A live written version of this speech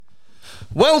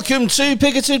Welcome to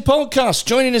Pigoted Podcast.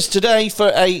 Joining us today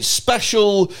for a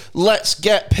special Let's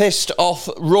Get Pissed Off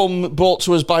rum brought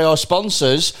to us by our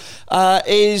sponsors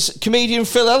is comedian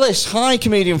Phil Ellis. Hi,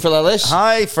 comedian Phil Ellis.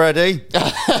 Hi, Freddie.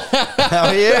 How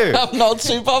are you? I'm not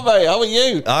too bad, mate. How are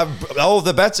you? I'm all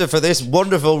the better for this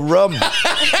wonderful rum.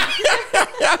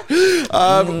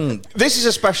 This is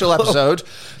a special episode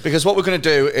because what we're going to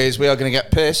do is we are going to get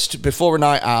pissed before a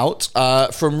night out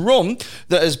from rum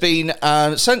that has been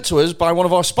sent to us by one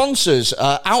of our sponsors,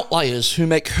 Outliers, who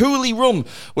make Hooley rum,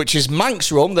 which is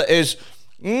Manx rum that is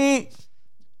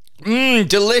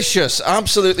delicious,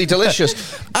 absolutely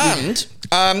delicious. And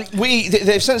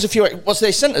they've sent us a few.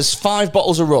 They sent us 5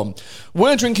 bottles of rum.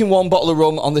 We're drinking 1 bottle of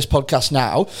rum on this podcast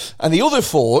now, and the other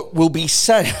 4 will be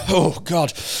sent. Oh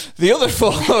God, the other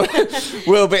 4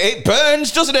 will be. It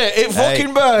burns, doesn't it? It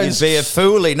fucking burns. You'd be a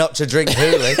foolie not to drink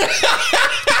Hooley.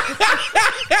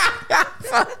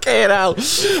 Fucking hell.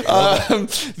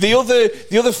 The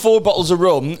other 4 bottles of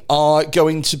rum are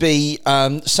going to be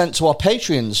sent to our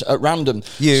Patreons at random.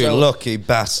 You lucky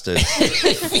bastard.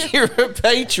 If you're a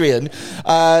Patreon,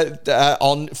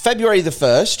 on February the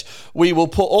 1st, we will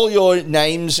put all your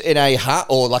names in a hat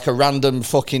or like a random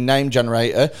fucking name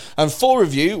generator, and 4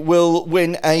 of you will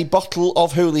win a bottle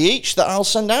of Hooley each that I'll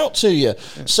send out to you.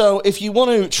 Yeah. So if you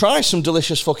want to try some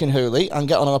delicious fucking Hooley and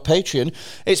get on our Patreon,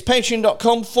 it's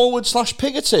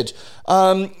patreon.com/pigoted.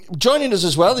 Joining us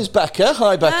as well is Becca.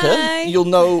 Hi, Becca. Hi. You'll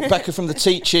know Becca from the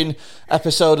teaching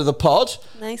episode of the pod.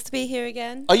 Nice to be here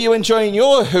again. Are you enjoying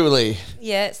your Hooley?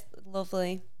 Yeah, it's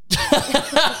lovely.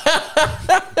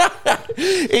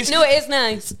 It is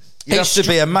nice. You have to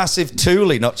be a massive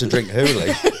toolie not to drink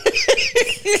Hooley.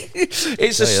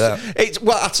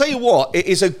 I'll tell you what, it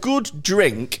is a good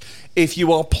drink if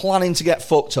you are planning to get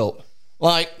fucked up.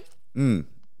 Like, you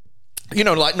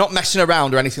know, like not messing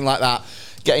around or anything like that,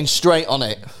 getting straight on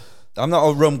it. I'm not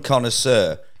a rum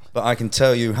connoisseur, but I can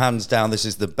tell you hands down this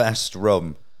is the best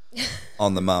rum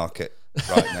on the market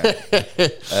right now.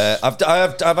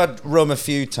 I've had rum a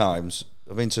few times.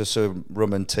 I've been to some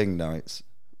rum and ting nights.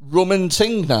 Rum and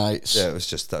ting nights? Yeah, it was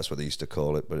just, that's what they used to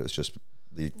call it, but it was just...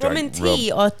 Rum and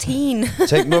tea or teen?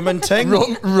 Take rum and ting?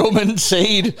 Rum and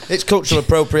teen. It's cultural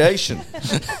appropriation.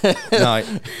 Night.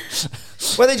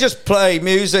 Where they just play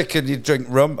music and you drink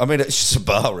rum. I mean, it's just a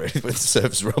bar, really, that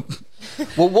serves rum.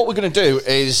 Well, what we're going to do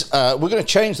is we're going to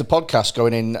change the podcast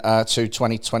going in to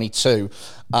 2022,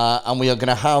 and we are going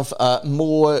to have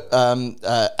more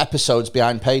episodes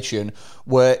behind Patreon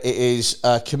where it is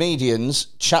comedians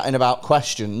chatting about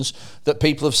questions that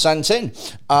people have sent in.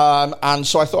 And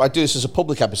so I thought I'd do this as a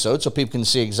public episode so people can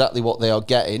see exactly what they are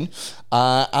getting,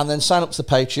 and then sign up to the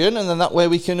Patreon, and then that way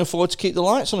we can afford to keep the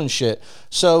lights on and shit.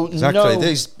 So exactly,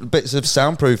 these bits of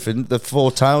soundproofing, the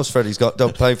 4 tiles Freddie's got,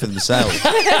 don't pay for themselves.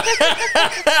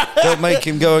 Don't make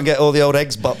him go and get all the old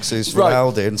eggs boxes from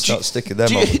Aldi and start sticking them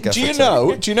on the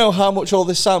cafeteria. Do you know how much all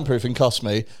this soundproofing cost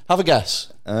me? Have a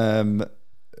guess. I'm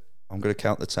going to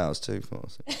count the tiles too.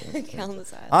 Count the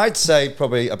tiles. I'd say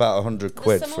probably about 100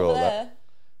 quid for all that.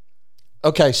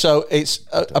 Okay, so it's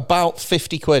about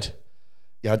 50 quid.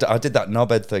 Yeah, I did that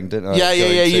knobhead thing, didn't I? Yeah.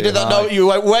 You did that. No, you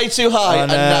went way too high,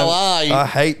 and now I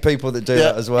hate people that do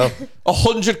that as well.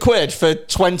 100 quid for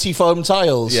 20 foam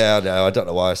tiles. Yeah, I know. I don't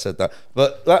know why I said that,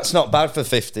 but that's not bad for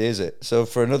 50, is it? So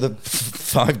for another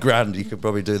 5 grand, you could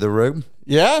probably do the room.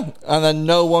 Yeah, and then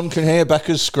no one can hear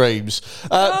Becca's screams.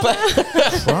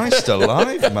 Christ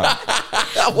alive, man!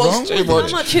 That was too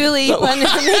much. How much Hooley when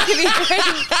they're making me drink?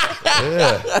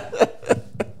 Yeah.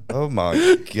 Oh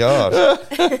my God!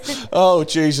 Oh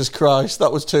Jesus Christ!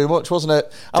 That was too much, wasn't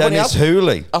it? Dennis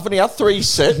Hooley. I've only had 3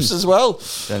 sips as well.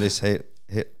 Is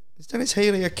Dennis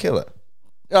Healy a killer?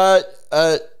 No,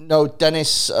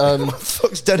 Dennis. What the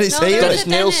fuck's Dennis Healy? Dennis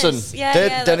Nielsen.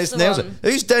 Yeah, Dennis Nielsen.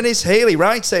 Who's Dennis Healy?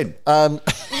 Write in. Write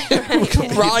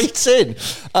in.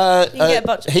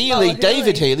 Healy.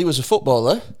 David Healy was a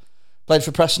footballer. Played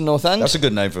for Preston North End. That's a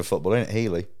good name for a footballer, isn't it?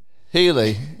 Healy.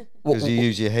 Healy. Because you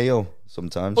use your heel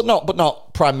sometimes. But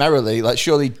not primarily. Like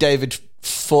surely David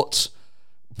Foot.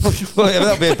 Well, yeah,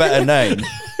 that'd be a better name.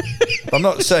 I'm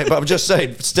not saying, but I'm just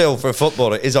saying. Still, for a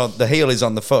footballer, the heel is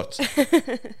on the foot.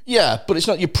 Yeah, but it's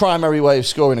not your primary way of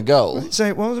scoring a goal.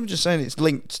 I'm just saying it's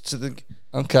linked to the.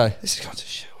 Okay. This has gone to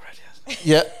shit already, hasn't it?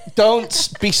 Yeah.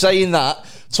 Don't be saying that.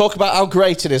 Talk about how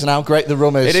great it is and how great the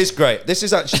rum is. It is great. This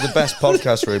is actually the best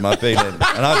podcast room I've been in, and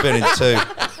I've been in 2.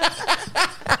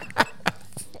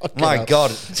 My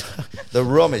God, the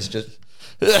rum is just.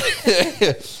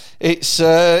 It's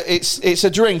a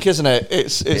drink, isn't it?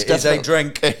 It's It is a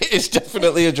drink. It's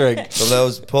definitely a drink. For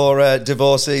those poor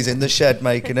divorcees in the shed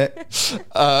making it.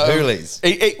 Hoolies.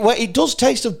 It does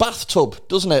taste of bathtub,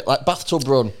 doesn't it? Like bathtub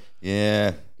run.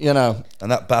 Yeah. You know.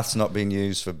 And that bath's not being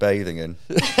used for bathing in.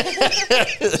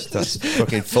 That's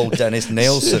fucking full Dennis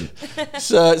Nielsen.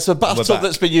 It's a bathtub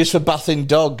that's been used for bathing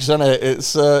dogs, isn't it?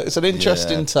 It's an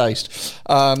interesting taste.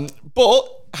 But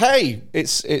hey,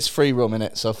 it's free rum in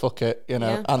it, so fuck it, you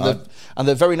know. Yeah. And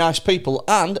they're very nice people.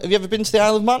 And have you ever been to the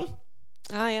Isle of Man?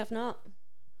 I have not.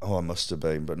 Oh, I must have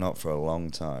been, but not for a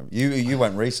long time. You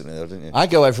went recently, though, didn't you? I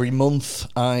go every month.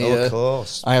 Of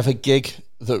course. I have a gig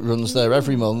that runs there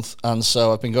every month, and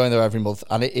so I've been going there every month,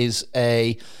 and it is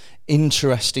a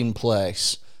interesting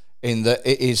place in that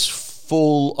it is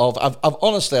full of.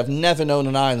 I've never known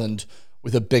an island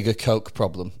with a bigger coke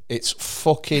problem. It's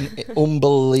fucking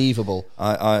unbelievable.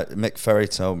 Mick Ferry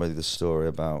told me the story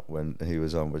about when he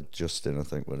was on with Justin, I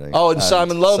think, when he. Oh, and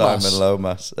Simon Lomas. Simon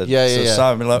Lomas. And Yeah.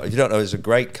 Simon Lomas, if you don't know, he's a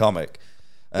great comic.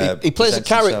 He plays a presents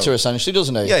character himself- essentially,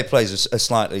 doesn't he? Yeah, he plays a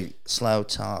slightly slow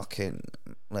talking,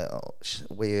 little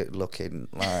weird looking,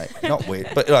 like not weird,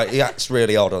 but like he acts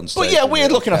really odd on stage. But yeah, and weird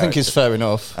really looking, I think, is character. fair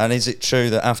enough. And is it true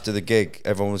that after the gig,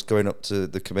 everyone was going up to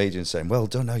the comedian saying, "Well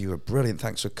done, no, you were brilliant,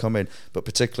 thanks for coming," but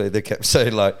particularly they kept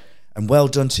saying like, "And well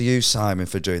done to you, Simon,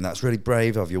 for doing that. It's really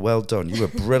brave of you. Well done. You were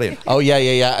brilliant." Oh yeah.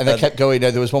 And they kept going.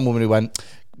 There was one woman who went,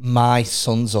 "My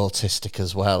son's autistic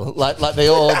as well." Like they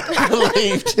all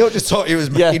believed. He just thought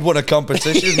he'd won a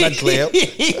competition, he was mentally ill.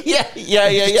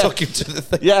 Yeah. Took him to the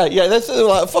thing. Yeah. They were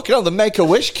like, fucking hell, the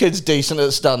Make-A-Wish kids decent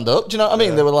at stand-up. Do you know what I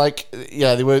mean? They were like,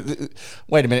 they were.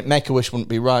 Wait a minute, Make-A-Wish wouldn't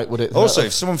be right, would it? Also,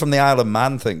 if someone from the Isle of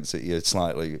Man thinks that you're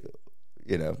slightly,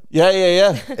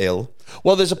 Yeah. ill.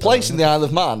 Well, there's a place in the Isle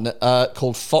of Man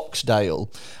called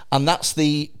Foxdale, and that's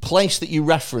the place that you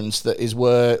reference that is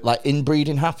where like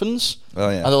inbreeding happens. Oh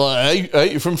yeah. And they're like,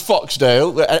 hey, you're from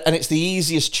Foxdale, and it's the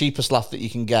easiest, cheapest laugh that you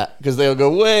can get because they'll go,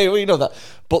 wait, well, you know that.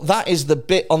 But that is the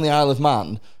bit on the Isle of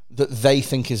Man that they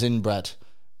think is inbred,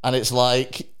 and it's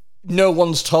like no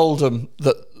one's told them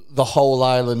that the whole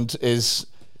island is.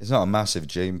 It's not a massive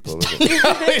gene pool, is it?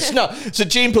 No, it's not. It's a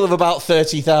gene pool of about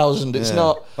 30,000. It's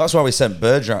not. That's why we sent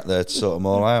Bergerac there to sort them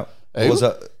all out. Who? Was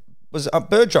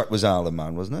Bergerac was Isle of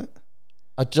Man, wasn't it?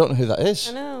 I don't know who that is.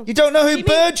 I know. You don't know who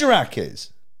Bergerac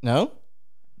is? No.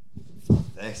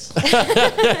 This.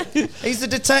 He's the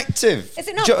detective. Is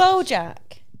it not Bojack?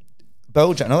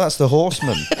 Bojack? No, that's the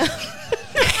horseman.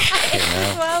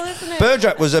 Well, isn't it?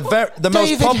 Bergerac was the most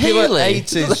David popular Healy.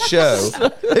 80s show.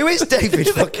 Who is David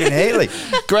fucking Healy?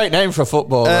 Great name for a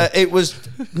footballer. It was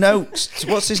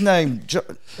what's his name?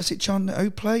 Was it John?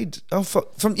 Who played? Oh,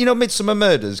 from Midsummer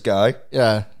Murders guy.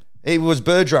 Yeah. He was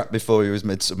Bergerac before he was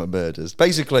Midsummer Murders.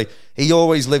 Basically, he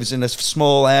always lives in a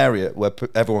small area where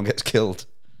everyone gets killed.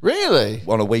 Really?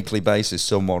 On a weekly basis,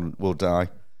 someone will die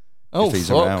if he's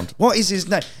fuck. around. What is his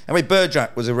name? I mean,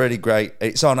 Bergerac was a really great.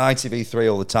 It's on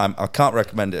ITV3 all the time. I can't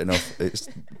recommend it enough. It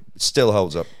still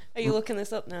holds up. Are you looking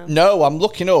this up now? No, I'm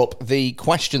looking up the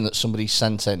question that somebody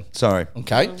sent in. Sorry.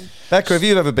 Okay. Becca, have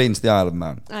you ever been to the Isle of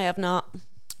Man? I have not.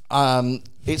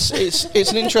 It's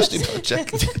an interesting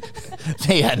project.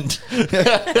 The end.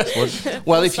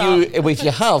 Well, if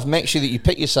you have, make sure that you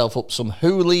pick yourself up some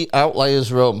Hooley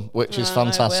Outliers rum, which is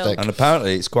fantastic. And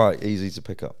apparently, it's quite easy to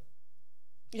pick up.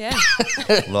 Yeah.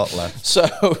 A lot left. So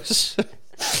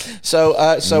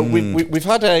we've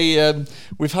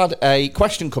had a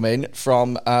question come in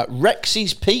from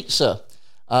Rexy's Pizza,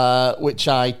 which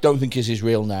I don't think is his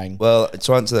real name. Well,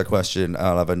 to answer that question,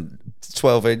 I'll have a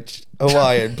 12-inch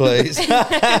Hawaiian, please.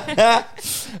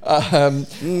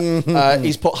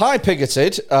 He's put, "Hi,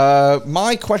 Pigoted.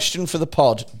 My question for the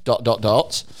pod, ...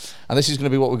 And this is going to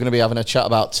be what we're going to be having a chat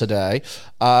about today.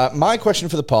 My question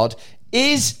for the pod,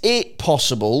 is it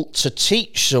possible to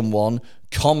teach someone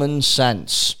common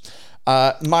sense?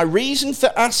 My reason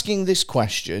for asking this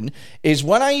question is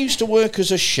when I used to work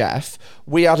as a chef,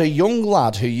 we had a young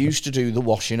lad who used to do the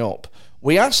washing up.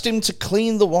 We asked him to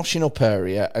clean the washing up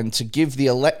area and to give the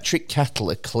electric kettle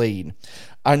a clean.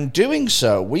 And doing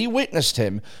so, we witnessed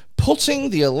him putting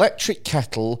the electric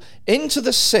kettle into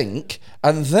the sink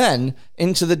and then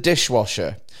into the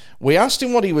dishwasher. We asked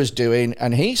him what he was doing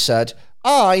and he said,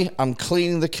 I am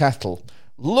cleaning the kettle.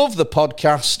 Love the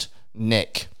podcast,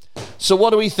 Nick." So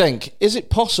what do we think? Is it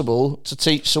possible to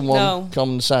teach someone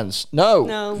common sense?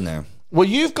 No. Well,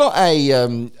 you've got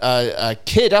a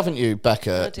kid, haven't you,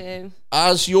 Becca? I do.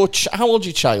 As your how old's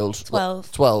your child?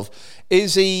 12. 12.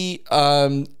 Is he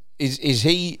is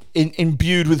he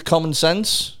imbued with common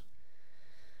sense?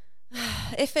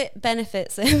 If it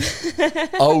benefits him.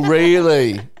 Oh,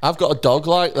 really? I've got a dog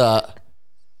like that.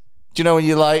 Do you know when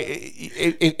you're like,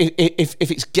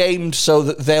 if it's gamed so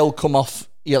that they'll come off,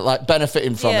 like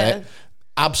benefiting from it,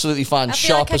 absolutely fine. I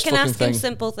feel like I Sharpest can fucking ask him thing.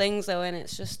 simple things though, and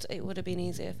it would have been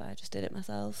easier if I just did it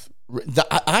myself.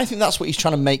 I think that's what he's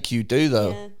trying to make you do,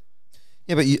 though. Yeah.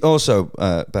 Yeah, but you also,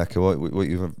 Becca, what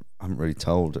you haven't really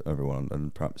told everyone,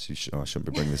 and perhaps I shouldn't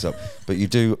be bringing this up, but you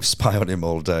do spy on him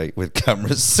all day with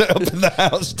cameras set up in the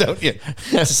house, don't you?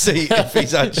 To see if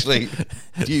he's actually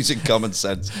using common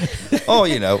sense. Or,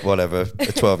 whatever a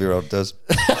 12-year-old does.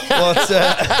 But,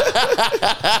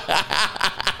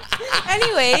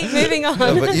 Anyway, moving on.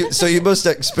 no, but so you must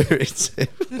experience him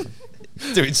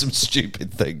doing some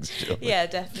stupid things. Yeah,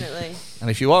 definitely.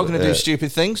 And if you are going to do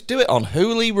stupid things, do it on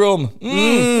Holy Rum.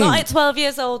 Not at 12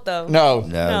 years old though. No.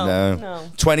 No.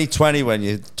 2020 when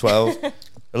you're 12.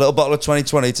 A little bottle of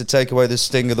 2020 to take away the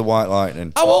sting of the white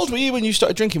lightning. How old were you when you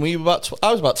started drinking? Were you I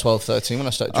was about 12, 13 when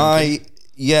I started drinking.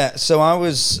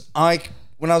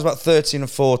 When I was about 13 or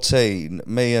 14,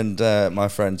 me and my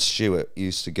friend Stuart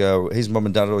used to go. His mum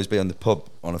and dad would always be on the pub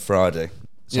on a Friday.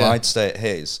 So I'd stay at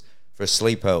his for a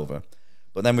sleepover.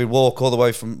 But then we'd walk all the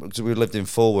way because we lived in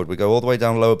Forward, we'd go all the way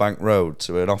down Lower Bank Road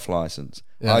to an off licence.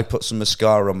 Yeah. I put some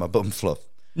mascara on my bum fluff.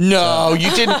 No,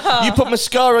 you didn't. You put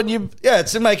mascara on your... Yeah,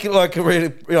 to make it like a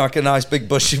really, like a nice big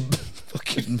bushy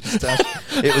fucking moustache.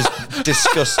 It was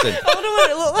disgusting. I wonder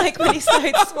what it looked like when he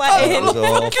started It sweating. was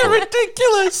awful. Fucking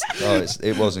ridiculous. Oh,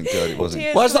 it wasn't good. It wasn't.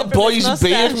 Tears Why is coming that from his boy's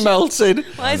beard moustache. melting?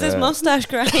 Why is his mustache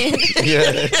crying?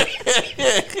 Yeah.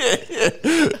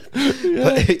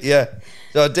 But, yeah.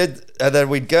 So I did, and then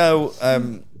we'd go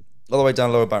all the way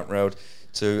down Lower Bank Road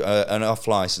to an off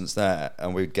licence there,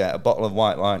 and we'd get a bottle of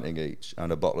White Lightning each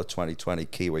and a bottle of 2020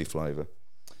 kiwi flavour,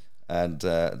 and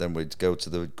then we'd go to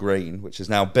the Green, which is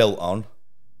now built on.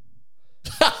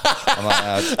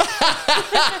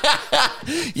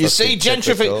 You see,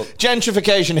 typical.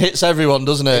 gentrification hits everyone,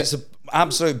 doesn't it? It's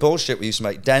absolute bullshit. We used to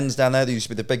make dens down there. There used to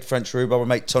be the big French rhubarb. We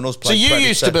make tunnels. So you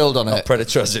used to build on Not it?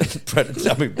 Predator, as in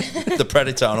Predator. I mean, the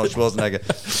Predator, Arnold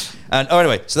Schwarzenegger. And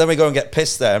anyway, so then we go and get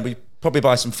pissed there, and we probably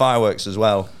buy some fireworks as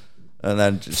well, and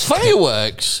then just,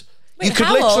 Fireworks? Wait, you could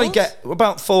how literally old? get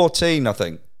about 14, I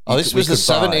think. Oh, this was the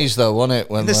 70s, though, wasn't it?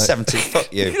 When The like, 70s.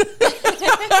 Fuck you.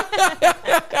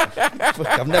 Fuck,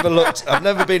 I've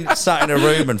never been sat in a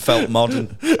room and felt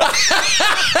modern.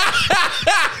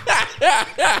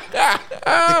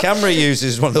 The camera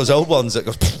uses one of those old ones that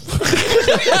goes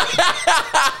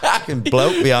fucking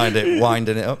bloke behind it,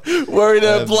 winding it up. wearing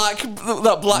a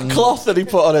that black cloth that he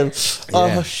put on him.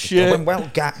 Yeah. Oh, shit. Well,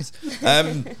 guys.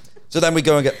 So then we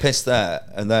go and get pissed there,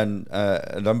 and then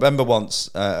and I remember once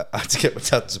I had to get my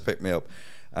dad to pick me up,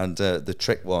 and the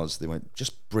trick was they went,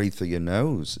 just breathe through your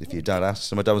nose if your dad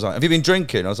asks. And my dad was like, have you been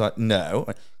drinking? I was like, no.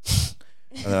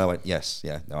 And then I went, yes,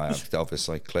 no, I have,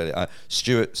 obviously, clearly.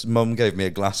 Stuart's mum gave me a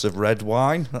glass of red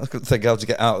wine. I couldn't think how to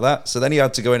get out of that. So then he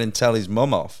had to go in and tell his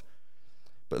mum off.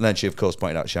 But then she, of course,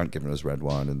 pointed out she hadn't given us red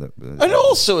wine. And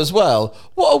also, as well,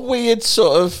 what a weird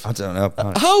sort of... I don't know.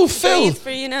 How, Phil? Breathe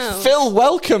through your nose. Phil,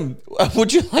 welcome.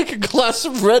 Would you like a glass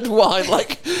of red wine?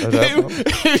 Like,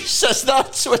 who says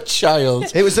that to a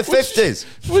child? It was the 50s.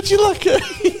 Would you like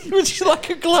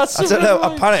a glass I of don't red know.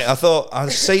 wine? I panicked. I thought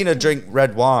I'd seen her drink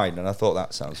red wine, and I thought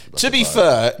that sounds. To be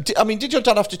fair, did your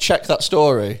dad have to check that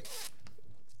story?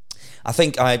 I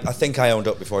think I owned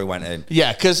up before he went in.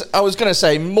 Yeah, because I was going to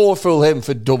say more fool him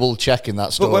for double checking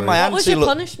that story. But when my What was auntie your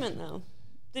looked, punishment though?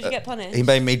 Did you get punished? he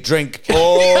made me drink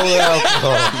all the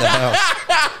alcohol in the house.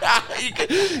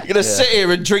 You're going to sit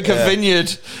here and drink a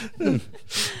vineyard.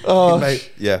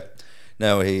 Yeah.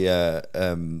 No, he. I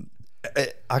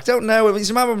don't know.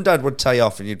 His mum and dad would tie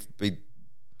off, and you'd be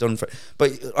done for.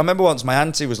 But I remember once my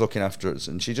auntie was looking after us,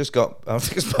 and she just got. I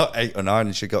think it was about 8 or 9,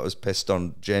 and she got us pissed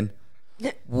on gin.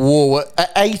 Whoa,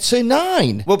 at 8 or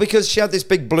 9? Well, because she had this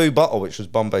big blue bottle, which was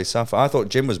Bombay Sapphire. I thought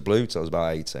gin was blue till I was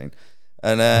about 18.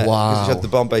 And because she had the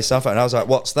Bombay Sapphire, and I was like,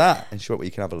 "What's that?" And she went, "Well,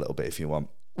 you can have a little bit if you want."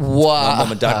 Wow. My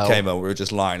mum and dad came over. We were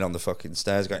just lying on the fucking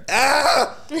stairs, going,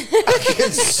 "Ah, I can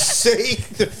see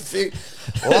the view."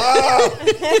 Wow.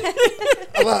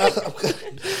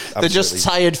 They're just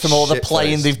tired from all the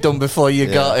playing shit-faced. they've done before you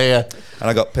got here.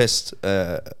 And I got pissed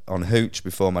on Hooch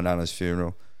before my nana's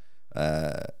funeral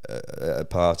at a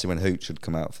party when Hooch had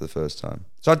come out for the first time.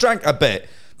 So I drank a bit,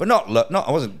 but not.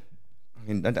 I wasn't. I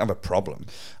didn't have a problem.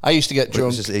 I used to get But it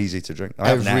was drunk just easy to drink. I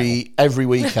have now. every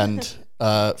weekend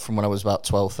from when I was about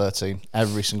 12, 13,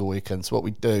 every single weekend. So what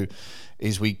we do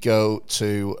is we go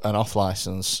to an off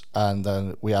license, and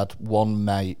then we had one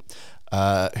mate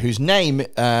whose name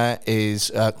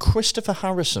is Christopher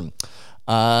Harrison.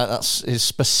 That's his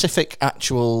specific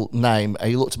actual name.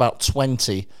 He looked about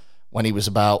 20 when he was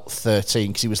about 13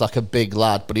 because he was like a big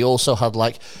lad, but he also had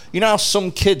like, you know how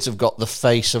some kids have got the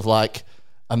face of like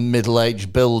a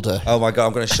middle-aged builder. Oh my God,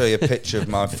 I'm going to show you a picture of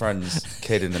my friend's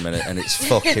kid in a minute, and it's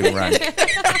fucking rank.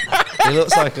 He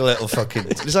looks like a little fucking,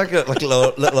 he's like a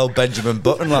little old Benjamin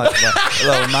Button, like a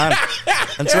little man.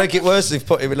 And to make it worse, they've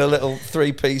put him in a little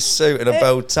 3-piece suit and a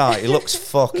bow tie. He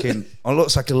looks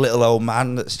looks like a little old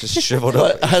man that's just shriveled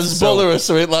up. Like Hezbollah or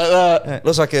something like that. Yeah,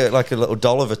 looks like a little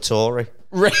doll of a Tory.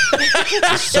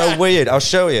 It's so weird. I'll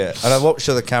show you, and I won't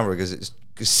show the camera because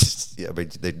yeah, I mean,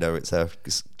 they'd know it's a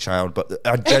child, but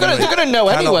I They're going to know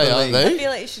anyway, aren't I they? feel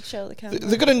like you should show the camera.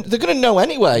 They're going to know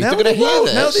anyway. No, they're going to hear won't.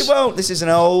 this. No, they won't. This is an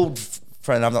old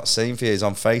friend I've not seen for years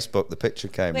on Facebook. The picture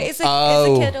came Wait, up. is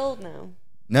the kid old now?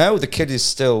 No, the kid is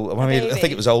still. I mean, I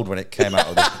think it was old when it came out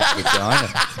of the vagina.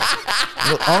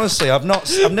 Look, honestly, I've never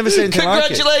seen anything like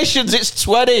it. Congratulations, it's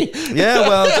 20. Yeah,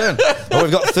 well done. Well,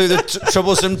 we've got through the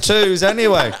troublesome twos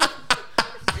anyway.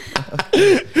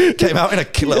 Came out in a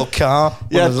little car,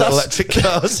 one of those little electric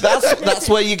cars. That's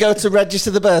where you go to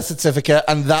register the birth certificate,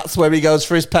 and that's where he goes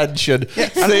for his pension. Yeah.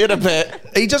 See you in a bit.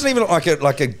 He doesn't even look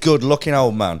like a good-looking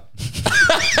old man.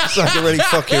 It's like a really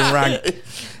fucking rank.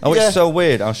 Oh, it's so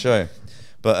weird. I'll show you.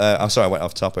 But I'm sorry, I went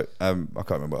off topic. I can't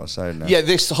remember what I was saying now. Yeah,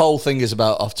 this whole thing is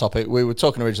about off topic. We were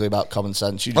talking originally about common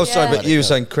sense. Sorry, but you were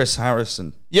saying Chris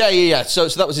Harrison. Yeah. So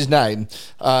that was his name.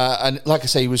 And like I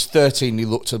say, he was 13. He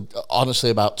looked honestly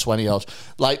about 20 odd.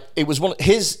 Like, it was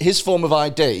his form of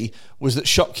ID was that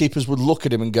shopkeepers would look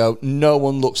at him and go, no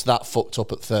one looks that fucked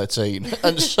up at 13.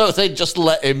 And so they just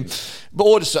let him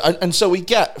order. And so we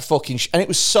get fucking... And it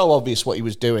was so obvious what he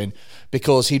was doing,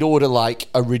 because he'd order like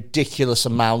a ridiculous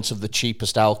amount of the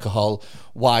cheapest alcohol,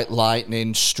 White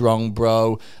Lightning, Strong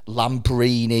Bro,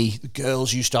 Lambrini. The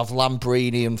girls used to have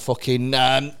Lambrini and fucking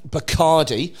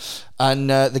Bacardi, and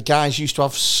the guys used to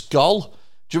have Skoll.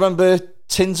 Do you remember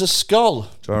tins of Skoll?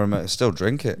 Do I remember? I still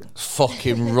drink it.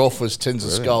 Fucking rough was tins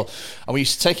of Skoll. And we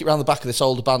used to take it around the back of this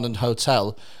old abandoned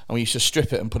hotel, and we used to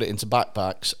strip it and put it into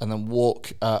backpacks, and then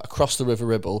walk across the River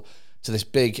Ribble to this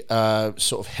big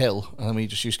sort of hill, and then we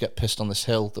just used to get pissed on this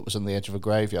hill that was on the edge of a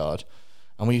graveyard,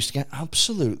 and we used to get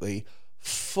absolutely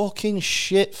fucking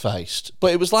shit-faced.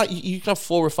 But it was like you could have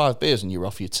 4 or 5 beers and you're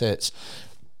off your tits.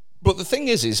 But the thing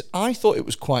is I thought it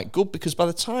was quite good, because by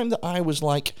the time that I was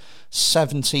like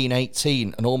 17,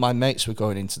 18 and all my mates were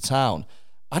going into town,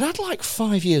 I'd had like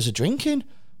 5 years of drinking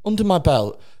under my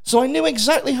belt. So I knew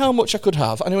exactly how much I could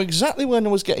have. I knew exactly when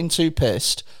I was getting too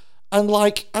pissed. And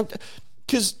like...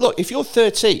 Because, look, if you're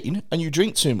 13 and you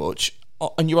drink too much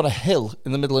and you're on a hill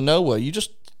in the middle of nowhere, you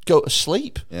just go to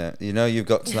sleep. Yeah, you've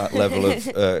got to that level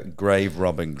of grave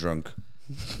robbing drunk.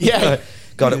 Yeah.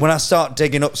 Got it. When I start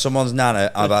digging up someone's nana,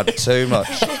 I've had too much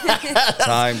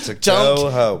time to go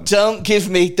home. Don't give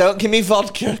me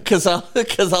vodka, because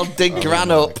I'll dig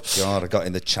Gran up. God, I got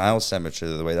in the child cemetery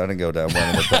the other way. That didn't go down well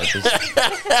in the papers.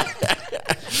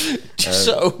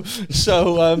 So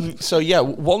yeah.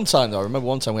 One time though, I remember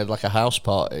we had like a house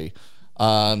party.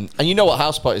 And you know what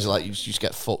house parties are like, you just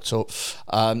get fucked up.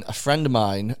 A friend of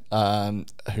mine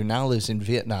who now lives in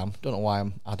Vietnam, don't know why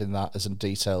I'm adding that as a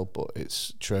detail, but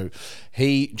it's true.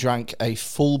 He drank a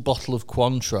full bottle of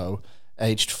Cointreau,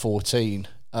 aged 14.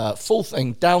 Full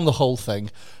thing, down the whole thing,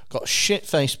 got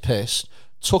shit-faced pissed,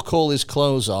 took all his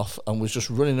clothes off and was just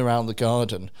running around the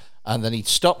garden. And then he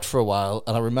stopped for a while,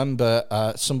 and I remember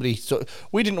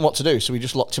we didn't know what to do, so we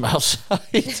just locked him outside.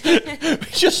 I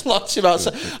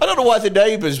don't know why the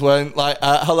neighbours weren't like,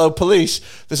 hello, police,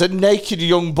 there's a naked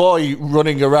young boy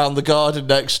running around the garden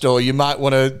next door. You might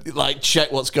want to like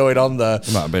check what's going on there.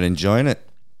 You might have been enjoying it.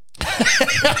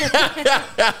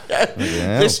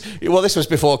 This was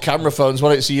before camera phones,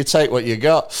 wasn't it? So you take what you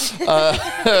got. Do you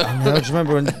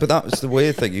remember but that was the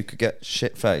weird thing. You could get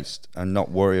shit-faced and not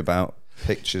worry about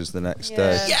pictures the next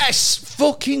day. Yes,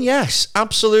 fucking yes,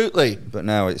 absolutely. But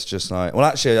now it's just like, well,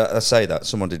 actually, I say that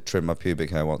someone did trim my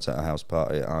pubic hair once at a house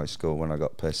party at high school when I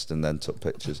got pissed and then took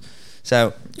pictures.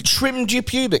 So trimmed your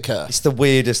pubic hair? It's the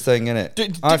weirdest thing, isn't it?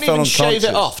 Didn't even shave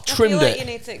it off, trimmed I feel like it. you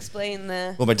need to explain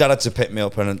there. Well, my dad had to pick me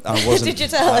up and I wasn't. Did you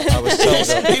tell him? I was told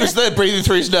that. He was there breathing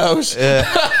through his nose.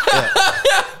 Yeah.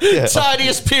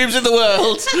 Tiniest pubes in the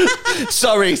world.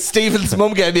 Sorry, Stephen's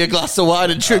mum gave me a glass of wine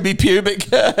and trimmed me pubic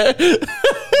hair.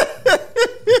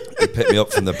 He picked me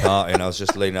up from the party and I was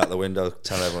just leaning out the window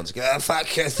telling everyone to go,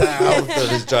 fuck yourself.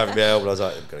 He was driving me home and I was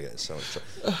like, I'm going to get in so much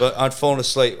trouble. But I'd fallen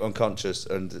asleep unconscious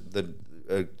and the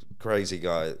crazy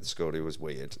guy at the school, he was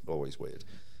weird, always weird,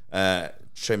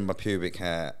 trimmed my pubic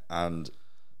hair but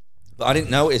I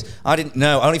didn't notice. I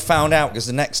only found out because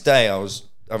the next day I was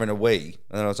having a wee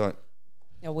and then I was like,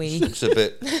 A wee. It's a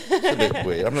bit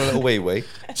weird. I'm a little wee.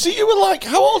 So you were like,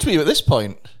 how old were you at this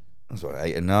point? I was about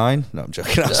 8 or 9. No, I'm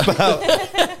joking. I was about.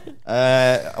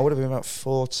 I would have been about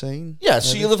 14. Yeah,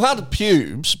 so you'll have had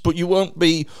pubes, but you won't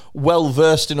be well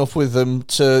versed enough with them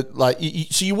to like.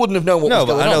 So you wouldn't have known what was going on.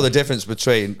 No, but I know the difference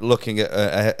between looking at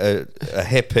a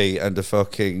hippie and a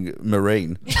fucking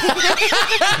marine.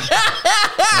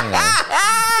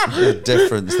 The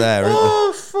difference there, isn't there?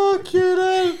 Oh fuck you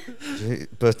know.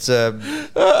 But a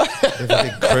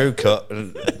big crew cut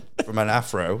from an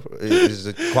afro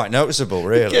is quite noticeable,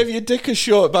 really. Gave your dick a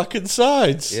short back and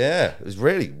sides. Yeah, it was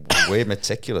really weird,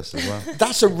 meticulous as well.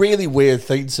 That's a really weird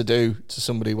thing to do to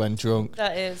somebody when drunk.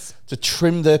 That is. To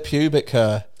trim their pubic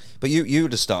hair. But you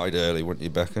would have started early, wouldn't you,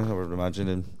 Becca? I would imagine.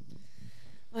 And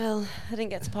Well, I didn't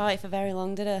get to party for very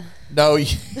long, did I? No,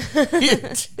 you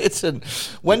didn't.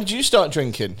 When did you start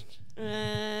drinking?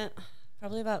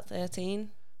 Probably about 13.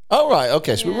 Oh, right,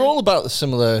 okay. So we Yeah. were all about the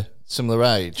similar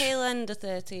age. Tail end of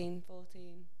 13,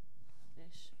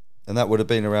 14-ish. and that would have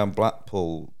been around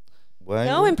Blackpool way.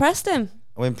 No, in Preston.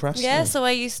 Oh, in Preston. Yeah, so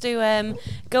I used to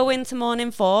go into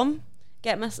morning form,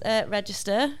 get my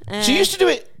register. So you used to do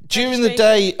it during the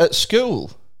day at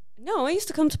school? No, I used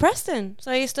to come to Preston.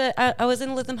 So I was in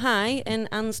Lytham High in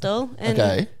Ansdell.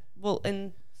 Okay. Well,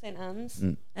 in St Anne's.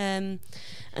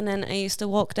 And then I used to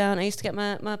walk down. I used to get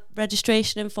my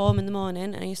registration and form in the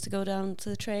morning. And I used to go down to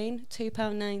the train,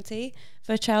 £2.90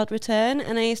 for a child return.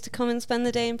 And I used to come and spend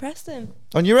the day in Preston.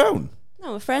 On your own?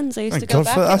 No, with friends. I used Thank to go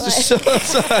God back. for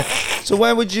that. So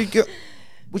where would you go?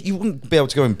 You wouldn't be able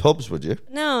to go in pubs, would you?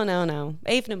 No.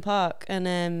 Avon Park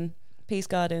and Peace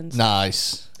Gardens.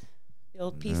 Nice. The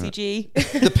old PCG.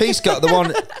 The Peace Garden, the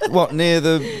one, what, near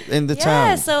in the town?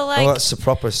 Yeah, so like... Oh, that's a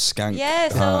proper skank. Yeah,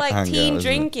 so like hangout, teen isn't it?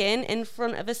 drinking in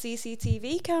front of a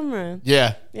CCTV camera.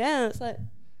 Yeah. Yeah, it's like...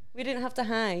 We didn't have to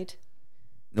hide.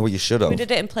 No, well, you should have. We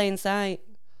did it in plain sight.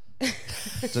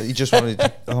 So you just wanted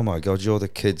to, oh my God, you're the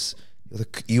kids.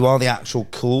 You are the actual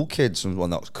cool kids. Well,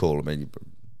 not cool, I mean...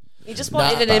 You just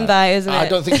wanted an invite, isn't it? I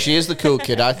don't think she is the cool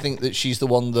kid. I think that she's the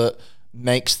one that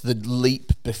makes the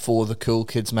leap before the cool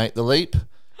kids make the leap.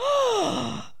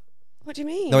 What do you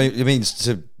mean? No, it means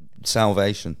to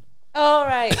salvation. Oh,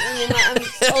 right. I mean, I'm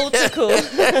old to cool.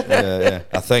 Yeah.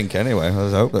 I think, anyway. I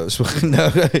hope that was... No.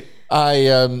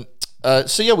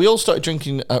 So yeah, we all started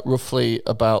drinking at roughly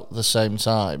about the same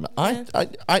time. Yeah.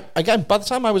 I again, by the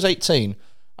time I was 18,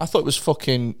 I thought it was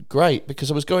fucking great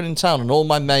because I was going in town and all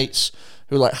my mates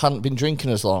who like hadn't been drinking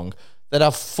as long, they'd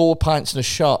have 4 pints and a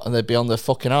shot and they'd be on their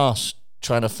fucking arse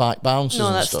trying to fight bouncers. No,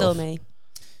 and that's stuff. still me.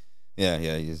 Yeah.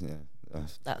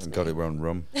 That's Got me. it wrong,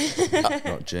 rum,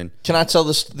 not gin. Can I tell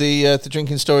the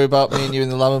drinking story about me and you in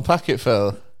the lemon packet,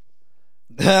 Phil?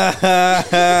 That's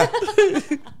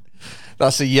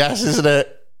a yes, isn't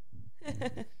it?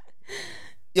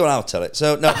 Yeah, well, I'll tell it.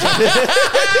 So no,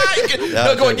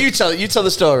 No, go on, you tell it. You tell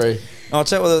the story. I'll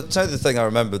tell you the thing I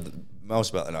remember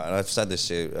most about the night, and I've said this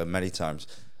to you many times,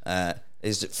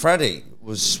 is that Freddie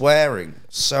was swearing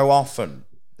so often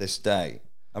this day.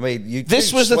 I mean,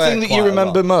 This do was the swear thing that quite you a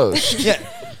remember lot. most Yeah,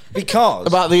 because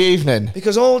about the evening.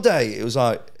 Because all day it was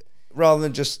like, rather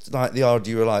than just like the odd,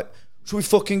 you were like, should we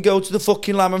fucking go to the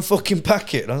fucking lemon fucking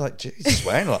packet? And I was like, jeez, he's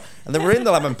swearing a lot. And then we're in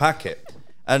the lemon packet,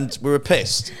 and we were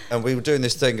pissed, and we were doing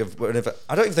this thing of, I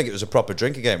don't even think it was a proper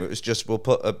drinking game. It was just, we'll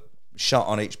put a shot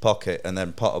on each pocket and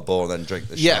then pot a ball and then drink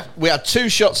the Yeah, shot. we had 2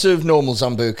 shots of normal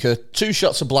Zambuca, 2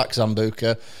 shots of black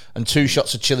Zambuca, and 2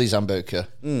 shots of chili Zambuca.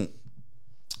 So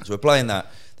we're playing that.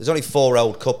 There's only 4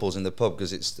 old couples in the pub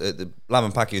because it's the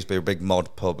Lemon Packet used to be a big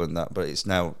mod pub and that, but it's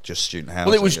now just student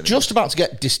housing. Well, it was and just about to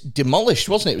get demolished,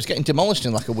 wasn't it? It was getting demolished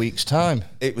in like a week's time.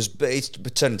 it's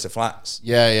turned into flats.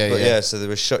 Yeah. But so they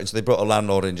were shutting. So they brought a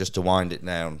landlord in just to wind it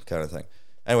down, kind of thing.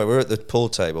 Anyway, we were at the pool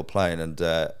table playing, and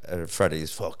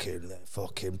Freddie's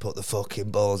fucking put the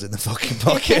fucking balls in the fucking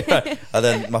pocket. And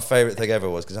then my favourite thing ever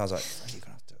was because I was like, you're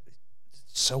gonna have to.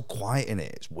 It's so quiet in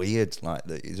it. It's weird. Like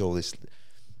there's all this.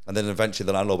 And then eventually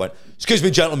the landlord went, "Excuse me,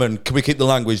 gentlemen, can we keep the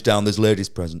language down? There's ladies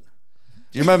present."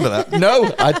 Do you remember that?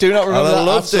 No, I do not remember And that I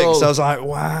loved at it. all. So I was like,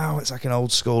 wow, it's like an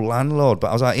old school landlord. But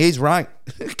I was like, he's right.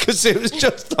 Because it was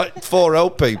just like 4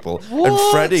 old people. What? And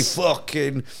Freddie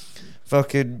fucking.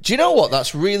 Do you know what?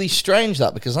 That's really strange,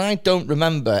 that, because I don't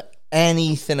remember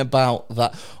anything about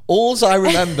that. All I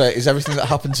remember is everything that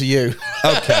happened to you.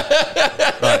 Okay.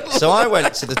 Right. So I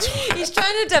went to the. He's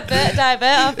trying to divert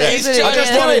off it, He's isn't he? I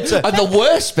just Yeah. wanted to- And the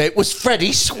worst bit was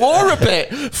Freddie swore a bit.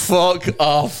 Fuck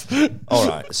off. All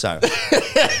right. So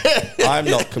I'm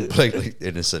not completely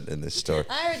innocent in this story.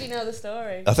 I already know the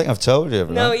story. I think I've told you.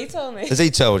 Haven't No, I? you told me. Has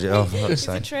he told you? Oh, for fuck's He's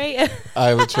a sake. traitor. I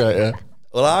have a traitor.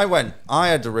 Well, I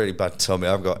had a really bad tummy.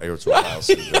 I've got irritable bowel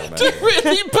syndrome.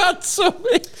 Really bad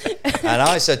tummy. And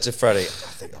I said to Freddie,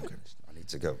 I need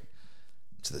to go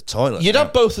to the toilet. You'd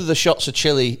had both of the shots of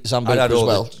chili I'd Zambuca had as all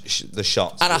well. the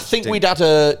shots. And I think we'd had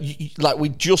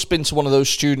we'd just been to one of those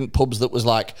student pubs that was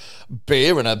like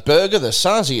beer and a burger the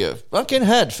size of your fucking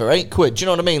head for £8. Do you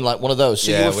know what I mean? Like one of those. So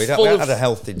Yeah, you we were had a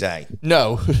healthy day.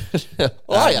 No.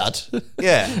 Well, I had.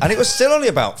 Yeah, and it was still only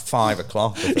about 5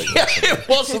 o'clock. I think. Yeah, it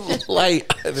wasn't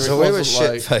late. So we were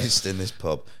shit-faced in this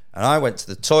pub. And I went to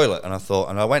the toilet and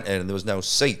I went in and there was no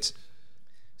seat.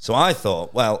 So I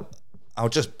thought, well, I'll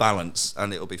just balance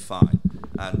and it'll be fine.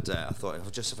 And I thought, if I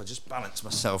just balance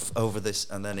myself over this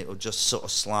and then it'll just sort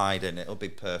of slide in, it'll be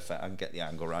perfect. I can get the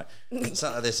angle right.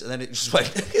 Something like this, and then it just went,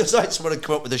 it was like someone had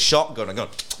come up with a shotgun and gone,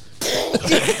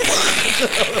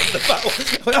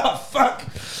 oh, fuck.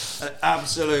 And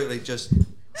absolutely just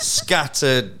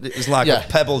scattered. It was like a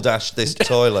pebble dash, this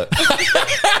toilet.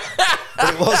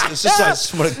 But it's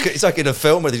just like it's like in a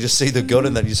film where they just see the gun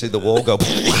and then you see the wall go.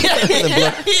 Yeah.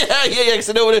 Because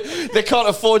they can't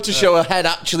afford to show a head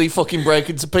actually fucking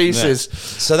breaking to pieces. Yeah.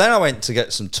 So then I went to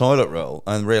get some toilet roll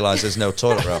and realised there's no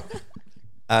toilet roll.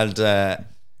 And I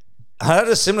had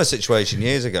a similar situation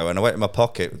years ago, and I went in my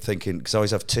pocket thinking, because I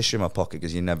always have tissue in my pocket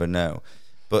because you never know.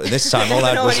 But this time all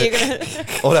I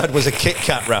had was a Kit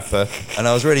Kat wrapper, and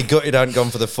I was really gutted I hadn't gone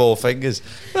for the 4 fingers.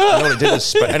 And all it did was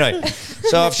spread. Anyway,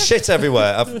 so I've shit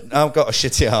everywhere. I've got a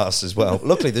shitty arse as well.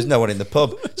 Luckily, there's no one in the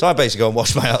pub, so I basically go and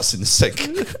wash my arse in the sink.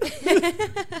 And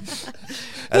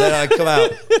then I come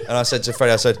out, and I said to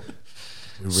Freddie,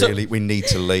 we need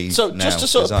to leave. So now, just to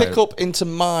sort of pick up into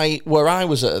where I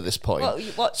was at this point.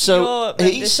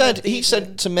 He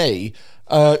said to me,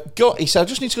 he said, I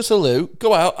just need to go to the loo,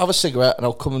 go out, have a cigarette, and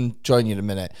I'll come and join you in a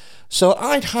minute. So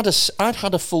I'd had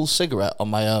a full cigarette on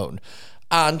my own.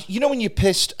 And you know when you're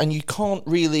pissed and you can't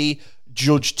really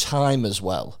judge time as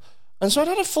well. And so I'd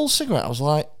had a full cigarette. I was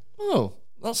like, oh,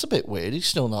 that's a bit weird. He's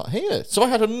still not here. So I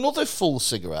had another full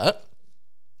cigarette.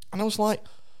 And I was like,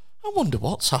 I wonder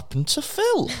what's happened to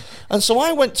Phil. And so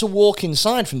I went to walk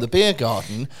inside from the beer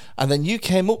garden, and then you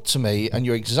came up to me, and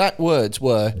your exact words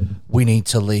were, we need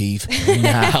to leave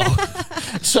now.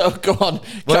 So go on.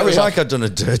 Well, it was like I'd done a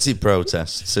dirty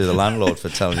protest to the landlord for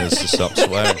telling us to stop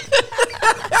swearing.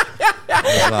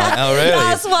 Like, oh, really?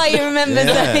 That's why you remember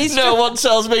that. No one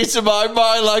tells me to mind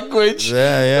my language.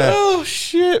 Yeah. Oh,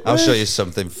 shit, I'll show you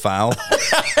something foul.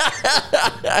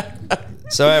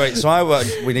 So anyway,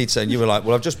 we need to, and you were like,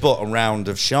 well, I've just bought a round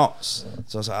of shots.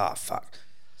 So I was like, fuck.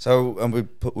 So, and we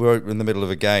were in the middle of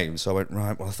a game. So I went,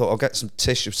 right, well, I thought I'll get some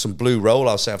tissue, some blue roll.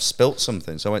 I'll say I've spilt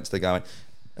something. So I went to the guy, went,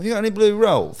 have you got any blue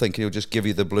roll? Thinking he'll just give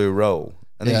you the blue roll.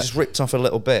 And then he just ripped off a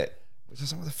little bit. I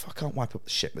was like, what the fuck, I can't wipe up the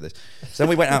shit with this. So then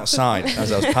we went outside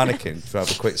as I was panicking to have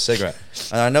a quick cigarette.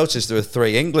 And I noticed there were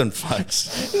 3 England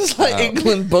flags. It's like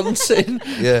England bunting.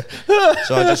 Yeah.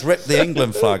 So I just ripped the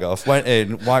England flag off, went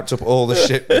in, wiped up all the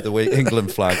shit with the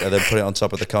England flag, and then put it on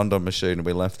top of the condom machine, and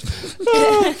we left.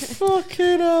 Oh,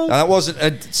 fucking hell. And that wasn't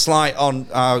a slight on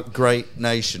our great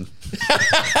nation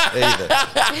either.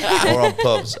 Or on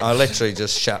pubs. I literally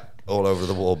just shat all over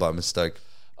the wall by mistake.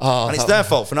 Oh, and it's their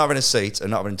fault for not having a seat and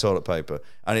not having toilet paper.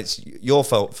 And it's your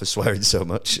fault for swearing so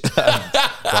much and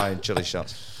buying chili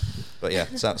shots. But yeah,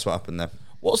 so that's what happened there.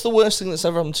 What's the worst thing that's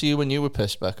ever happened to you when you were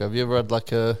pissed, Becca? Have you ever had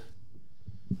like a...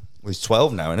 Well, he's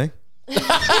 12 now, isn't he?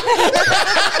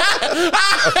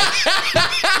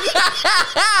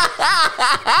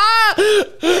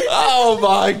 Oh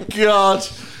my God.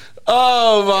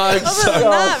 Oh my God. Other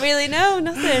than that, really, no,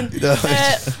 nothing.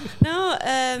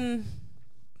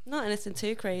 Not anything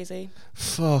too crazy.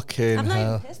 Fucking I've not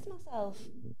hell. even pissed myself.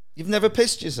 You've never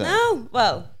pissed yourself? No,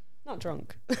 well, not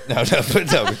drunk. No, just, Do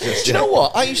you know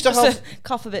what? I used to have... Just a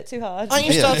cough a bit too hard. I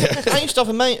used to have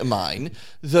a mate of mine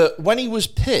that when he was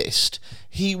pissed,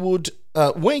 he would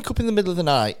wake up in the middle of the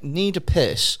night, need a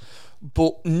piss,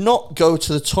 but not go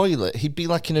to the toilet. He'd be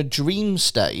like in a dream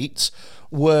state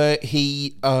where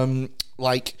he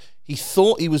he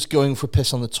thought he was going for a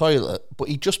piss on the toilet, but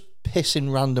he'd just piss in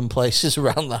random places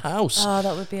around the house. Oh,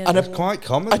 that would be and it's quite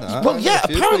common.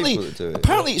 Apparently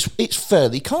it's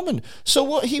fairly common. So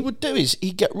what he would do is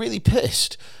he'd get really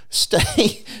pissed.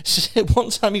 One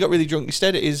time he got really drunk. He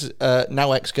stayed at his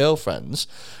now ex-girlfriend's,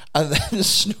 and then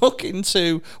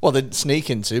didn't sneak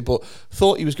into, but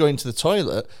thought he was going to the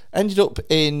toilet. Ended up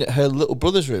in her little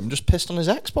brother's room, just pissed on his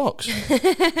Xbox.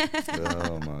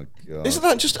 Oh my God! Isn't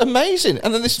that just amazing?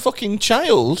 And then this fucking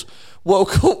child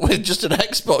woke up with just an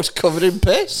Xbox covered in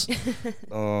piss.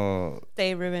 Oh,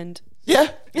 they ruined. Yeah.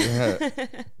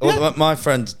 Well, my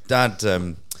friend's dad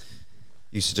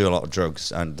used to do a lot of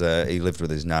drugs, and he lived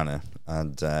with his nana.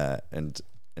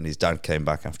 and his dad came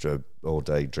back after an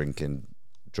all-day drinking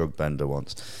drug bender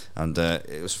once, and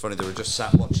it was funny. They were just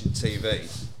sat watching TV,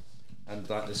 and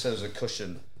like there was a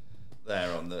cushion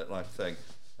there on the like thing,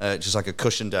 just like a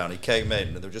cushion down. He came in,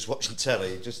 and they were just watching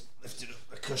telly. He just lifted up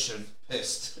the cushion,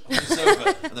 pissed on the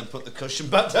sofa, and then put the cushion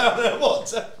back down in the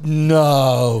water.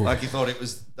 No. Like he thought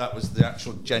that was the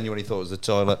actual genuine. He thought it was the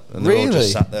toilet, and they all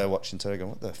just sat there watching telly,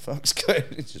 going, "What the fuck's going?"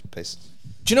 He's just pissed.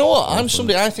 Do you know what?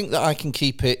 I think that I can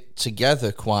keep it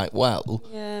together quite well.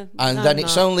 Yeah. And then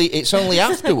it's only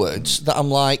afterwards that I'm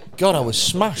like, God, I was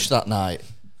smashed that night.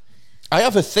 I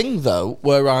have a thing though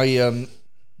where I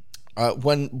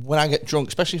when I get drunk,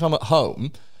 especially if I'm at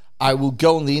home, I will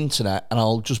go on the internet and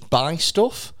I'll just buy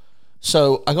stuff.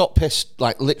 So I got pissed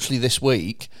like literally this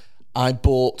week. I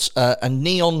bought a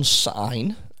neon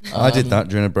sign. I did that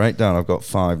during a breakdown. I've got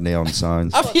 5 neon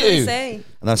signs. Have What did you? they say?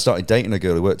 And I started dating a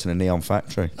girl who worked in a neon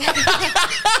factory.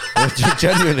 I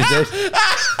genuinely did.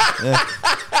 Yeah.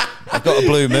 I've got a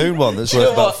Blue Moon one that's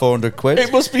worth about 400 quid.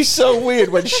 It must be so weird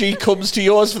when she comes to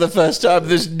yours for the first time.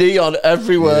 There's neon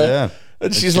everywhere. Yeah.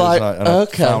 And she's like, and I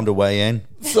okay. found a way in.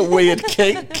 It's a weird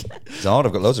kink. It's hard.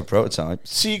 I've got loads of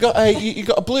prototypes. So you got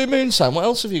a Blue Moon sign. What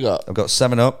else have you got? I've got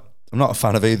 7-Up. I'm not a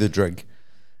fan of either drink.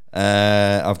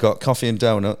 I've got Coffee and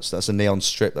Donuts. That's a neon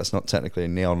strip. That's not technically a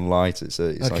neon light. It's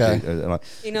Okay. like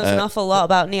He knows an awful lot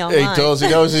about neon He lights. does. He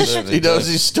knows his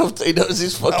stuff. He knows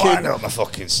his fucking. I know my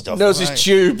fucking stuff. Knows mate. his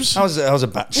tubes. I was a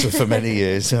bachelor for many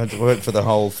years. I worked for the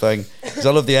whole thing because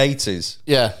I love the 80s.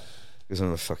 Yeah. Because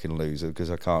I'm a fucking loser because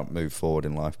I can't move forward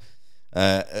in life.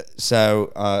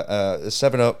 So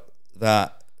 7-Up,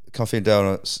 that Coffee and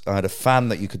Donuts. I had a fan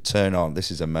that you could turn on. This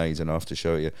is amazing. I have to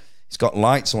show you. It's got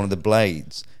lights on one of the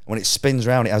blades. When it spins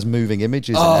around, it has moving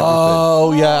images and everything.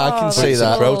 Oh yeah, I can Oh, see It's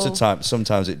that. a prototype.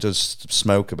 Sometimes it does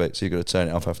smoke a bit, so you've got to turn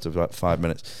it off after about 5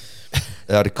 minutes.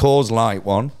 I had a Coors Light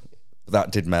one.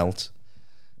 That did melt.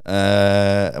 What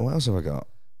else have I got?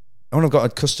 Oh, and I've got a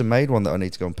custom-made one that I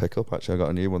need to go and pick up. Actually, I got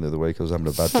a new one the other week. I was having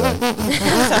a bad day.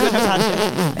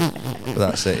 But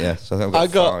that's it, yeah. So I think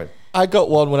I've got 5. I got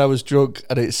one when I was drunk,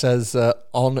 and it says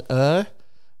on air.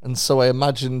 And so I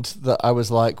imagined that I was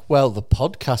like, well, the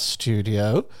podcast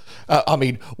studio.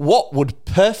 What would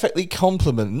perfectly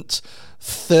complement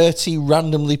 30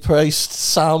 randomly placed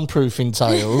soundproofing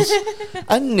tiles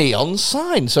and neon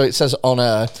sign? So it says on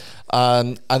air.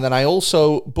 And then I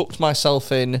also booked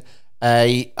myself in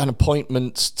an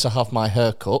appointment to have my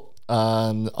hair cut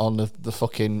on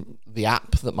the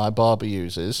app that my barber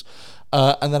uses.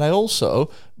 And then I also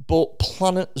bought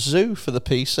Planet Zoo for the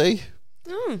PC.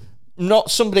 I'm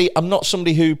not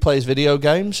somebody who plays video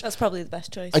games. That's probably the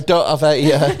best choice. I don't have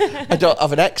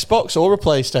an Xbox or a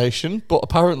PlayStation, but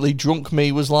apparently drunk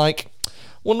me was like,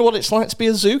 wonder what it's like to be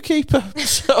a zookeeper.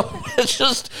 So I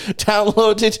just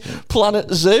downloaded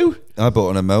Planet Zoo. I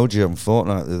bought an emoji on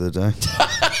Fortnite the other day.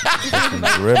 Fucking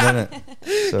grim,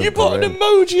 innit? So You bought an grim.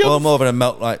 emoji Well, on... more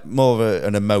of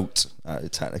an emote,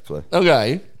 technically.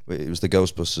 Okay. It was the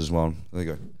Ghostbusters one. There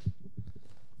you go.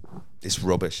 It's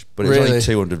rubbish, but it's Really? only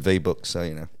 200 V-Bucks, so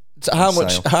you know. So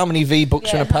how many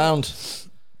V-Bucks are in a pound?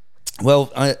 Well,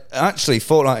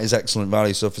 Fortnite is excellent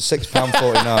value. So for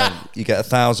 £6.49, you get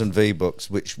 1,000 V-Bucks,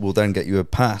 which will then get you a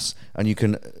pass, and you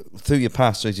can, through your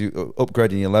pass, as you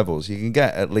upgrading your levels, you can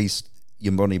get at least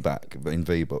your money back in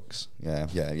V-Bucks. Yeah.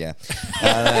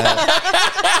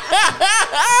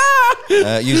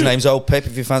 Username's Old Pip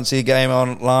if you fancy a game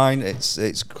online.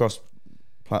 It's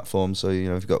cross-platform, so you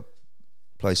know if you've got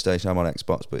PlayStation, I'm on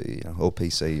Xbox, but you know, or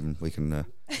PC, even we can.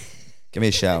 Give me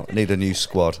a shout. I need a new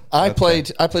squad. I played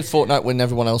Fortnite when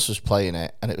everyone else was playing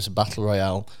it, and it was a battle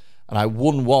royale, and I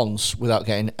won once without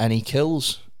getting any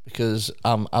kills because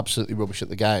I'm absolutely rubbish at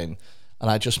the game, and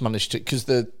I just managed to, because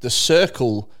the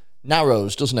circle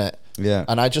narrows, doesn't it? Yeah.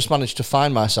 And I just managed to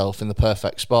find myself in the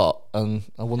perfect spot, and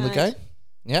I won the Nice. game.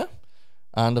 Yeah.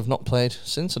 And I've not played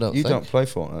since. I don't You think. don't play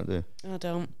Fortnite, do you? I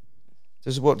don't.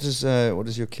 What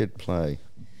does your kid play?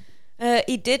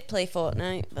 He did play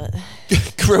Fortnite, but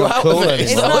Grew Not out cool of it. anymore.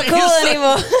 it's not cool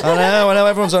anymore. I know.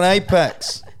 Everyone's on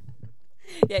Apex.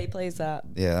 Yeah, he plays that.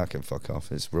 Yeah, that can fuck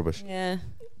off. It's rubbish. Yeah.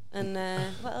 And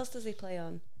what else does he play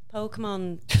on?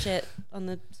 Pokemon shit on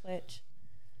the Switch.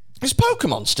 Is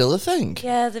Pokemon still a thing?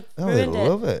 Yeah, they've Oh, they ruined it.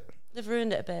 love it. They've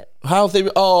ruined it a bit. How have they?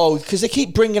 Oh, because they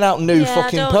keep bringing out new Yeah,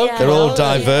 fucking don't- Pokemon. yeah. They're all Oh,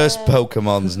 diverse yeah.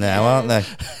 Pokemons now, aren't they?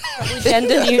 Probably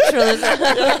gender neutral as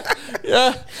well.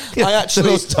 Yeah. I They're actually,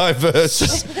 all diverse.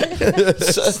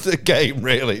 It's the game,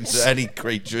 really. It's any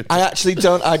creature. I actually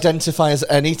don't identify as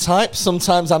any type.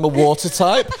 Sometimes I'm a water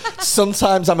type.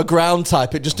 Sometimes I'm a ground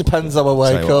type. It just depends how I Tell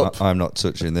wake you what, up. I'm not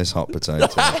touching this hot potato.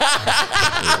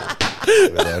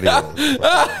 I'm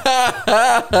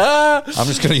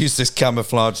just going to use this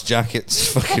camouflage jacket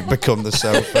to fucking become the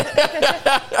sofa.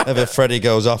 Whenever Freddie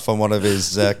goes off on one of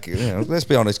his, let's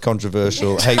be honest,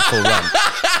 controversial, hateful rants.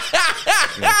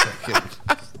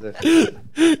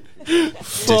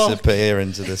 Disappear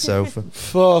into the sofa.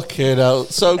 Fucking hell.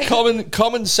 So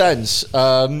common sense.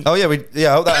 I hope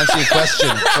that answers your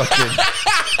question. Fucking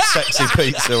sexy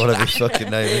pizza, whatever your fucking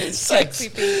name is. Sexy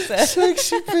pizza.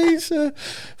 Sexy pizza.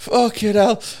 Fucking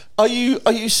hell. Are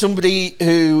you somebody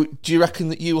who, do you reckon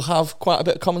that you have quite a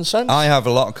bit of common sense? I have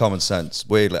a lot of common sense,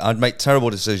 weirdly. I'd make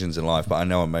terrible decisions in life, but I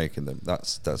know I'm making them.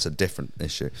 That's a different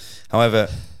issue. However,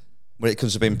 when it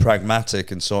comes to being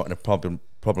pragmatic and sorting a problem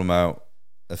out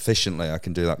efficiently, I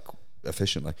can do that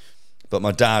efficiently. But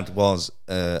my dad was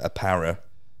a para,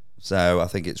 so I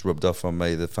think it's rubbed off on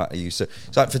me, the fact he used to...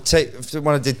 It's like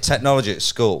when I did technology at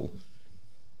school,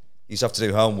 you used to have to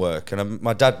do homework, and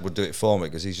my dad would do it for me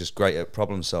because he's just great at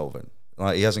problem solving.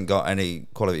 Like, he hasn't got any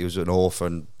quality. He was an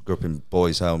orphan, grew up in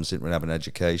boys' homes, didn't really have an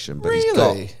education. But really? He's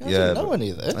got, I didn't know any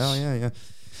of this. Oh, yeah.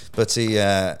 But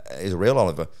he's a real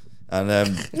Oliver. And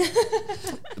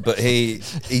but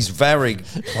he's very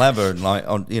clever and like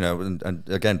on and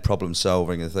again problem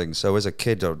solving and things. So as a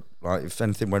kid, like if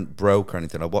anything went broke or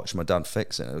anything, I watched my dad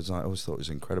fix it. It was like I always thought it was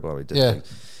incredible how he did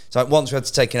things. So like once we had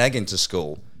to take an egg into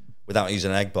school without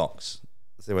using an egg box.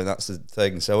 So that's the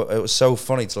thing. So it was so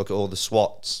funny to look at all the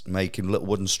SWATs making little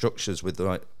wooden structures with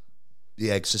the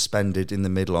egg suspended in the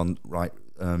middle on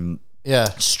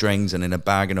strings and in a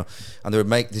bag and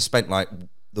they spent like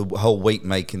the whole week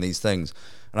making these things.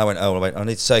 And I went, I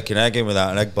need to take an egg in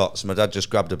without an egg box. My dad just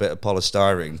grabbed a bit of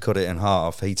polystyrene, cut it in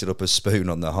half, heated up a spoon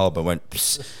on the hob and went,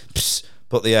 pss, pss,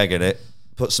 put the egg in it,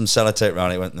 put some sellotape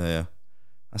around it, went there.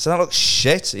 I said, that looks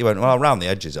shit. He went, well, I'll round the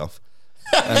edges off.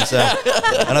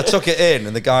 And I took it in,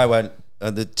 and the guy went,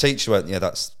 and the teacher went,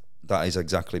 that is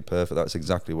exactly perfect. That's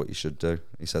exactly what you should do.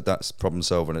 He said, that's problem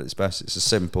solving at its best. It's a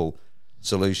simple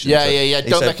solution.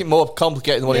 Don't make it more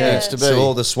complicated than what it needs to be. So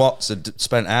all the SWATs had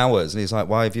spent hours, and he's like,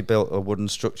 why have you built a wooden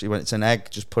structure? He went, it's an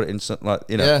egg, just put it in something like,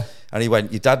 and he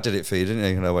went, your dad did it for you, didn't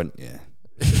he? And I went, yeah.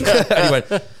 And he went,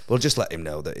 well, just let him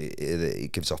know that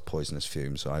it gives off poisonous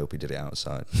fumes, so I hope he did it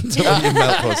outside. Could you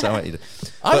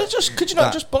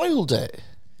not just boiled it?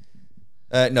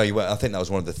 No, you weren't. I think that was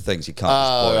one of the things you can't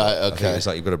just boil. Right, okay. I think it's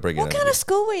like you've got to bring it in. What kind of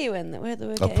school were you in? A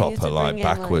proper, like,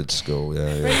 backwards school,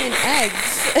 yeah. Bringing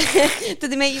eggs. Did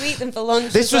they make you eat them for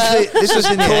lunch? This was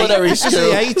in the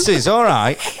 80s, all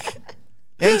right.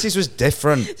 The 80s was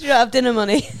different. Do you not have dinner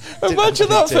money? Imagine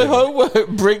that for homework,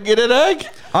 bringing an egg.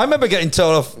 I remember getting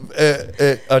told off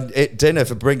at dinner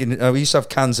for bringing... we used to have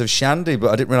cans of shandy,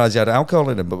 but I didn't realise you had alcohol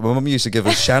in them. But my mum used to give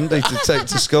us shandy to take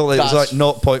to school. It was like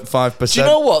 0.5%. Do you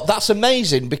know what? That's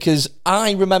amazing, because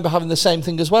I remember having the same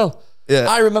thing as well. Yeah.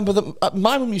 I remember that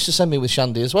my mum used to send me with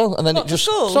shandy as well, and then it just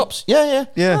stops. Yeah.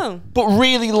 Oh. But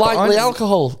really lightly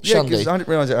alcohol shandy. Yeah, because I didn't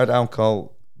realise it had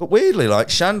alcohol... But weirdly,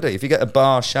 like shandy, if you get a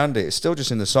bar shandy, it's still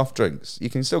just in the soft drinks. You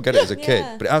can still get it as a kid,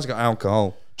 but it has got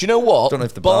alcohol. Do you know what? Don't know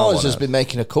if the Bars has been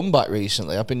making a comeback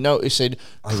recently. I've been noticing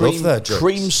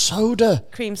cream soda.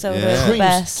 Cream soda is the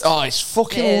best. Oh, it's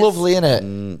fucking lovely, isn't it?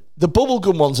 The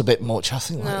bubblegum one's a bit much. I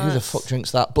think, who the fuck drinks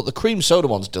that? But the cream soda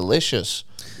one's delicious.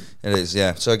 It is,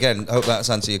 yeah. So again, I hope that's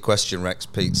answered your question, Rex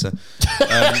Pizza.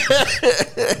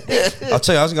 I'll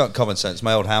tell you, I hasn't got common sense.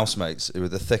 My old housemates, who were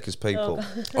the thickest people.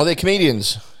 Are they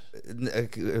comedians?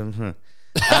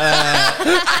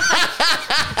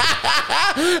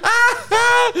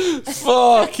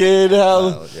 Fucking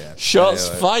hell. Shots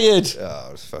fired.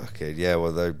 Oh, fucking, yeah.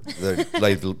 Well,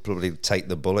 they'd probably take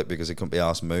the bullet because they couldn't be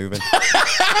arsed moving.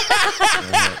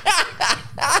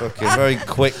 Fucking very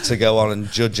quick to go on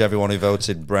and judge everyone who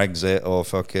voted Brexit or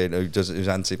fucking who's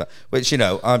anti. Which,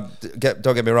 don't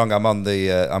get me wrong,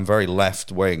 I'm very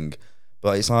left wing.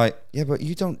 But it's like, yeah, but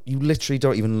you literally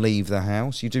don't even leave the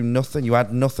house. You do nothing. You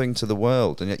add nothing to the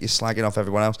world, and yet you're slagging off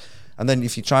everyone else. And then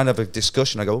if you try and have a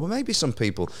discussion, I go, well, maybe some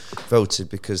people voted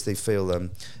because they feel a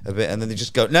bit, and then they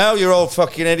just go, no, you're all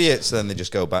fucking idiots. And then they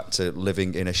just go back to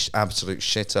living in an absolute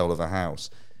shithole of a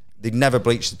house. They never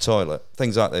bleach the toilet.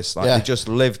 Things like this. Like they just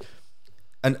live,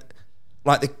 and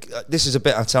like this is a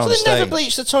bit I tell on the stage. They never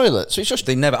bleach the toilet, so it's just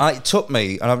they never. It took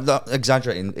me, and I'm not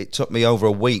exaggerating. It took me over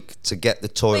a week to get the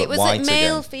toilet white again. Was it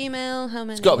male, female? How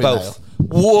many? It's got to be both. Male.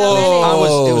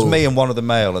 Whoa! It was me and one of the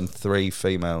male and 3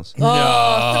 females.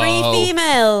 Oh, 3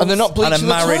 females, and they're not bleaching and a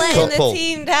married couple. The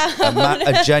team down.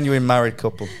 A genuine married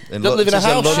couple. Don't live in a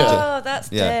house. Oh, that's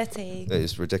dirty. It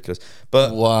is ridiculous.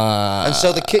 But wow! And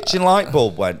so the kitchen light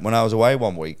bulb went when I was away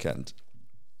one weekend.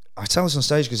 I tell this on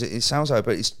stage because it sounds like it,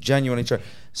 but it's genuinely true.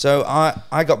 So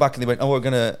I got back and they went, oh, we're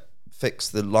going to fix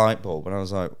the light bulb. And I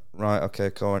was like, right,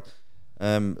 okay, go on.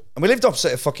 And we lived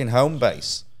opposite a fucking home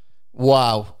base.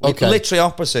 Wow. Okay. Literally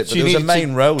opposite, So but you there was a needed main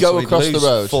to road. go So we'd across the lose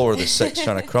road. 4 of the 6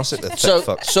 trying to cross it. The thick So,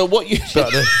 fuck. so what you...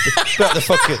 About the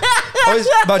fucking... I always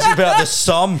imagine about the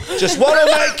Somme. Just want to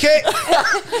make it.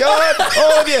 Go on,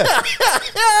 all of you.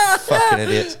 Fucking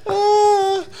idiots.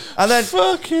 And then...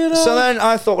 So then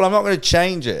I thought, well, I'm not going to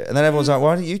change it. And then everyone's like,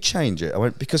 why don't you change it? I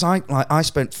went, because I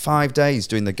spent 5 days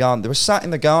doing the garden. They were sat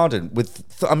in the garden with...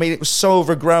 I mean, it was so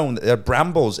overgrown that there were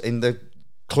brambles in the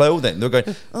clothing. They were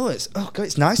going, God,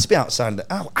 it's nice to be outside.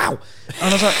 Ow. And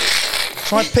I was like...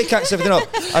 So I pickaxe everything up.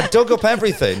 I dug up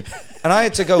everything, and I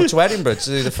had to go to Edinburgh to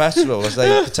do the festival as they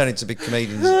were pretending to be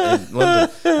comedians in London.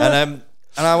 And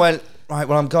I went, right,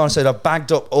 well, I'm gone. I said, I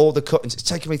bagged up all the cuttings. It's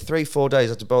taken me 3-4 days.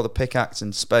 I had to borrow the pickaxe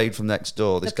and spade from next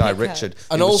door. This guy, Richard.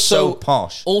 And he was also, so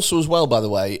posh. Also, as well, by the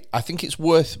way, I think it's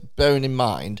worth bearing in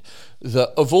mind that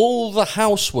of all the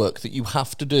housework that you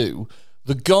have to do,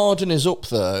 the garden is up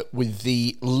there with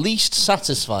the least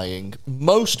satisfying,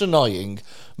 most annoying,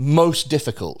 most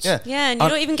difficult. Yeah. Yeah, and you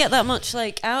don't even get that much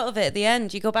like out of it at the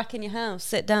end. You go back in your house,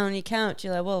 sit down on your couch,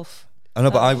 you're like, wolf. I know,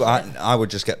 but I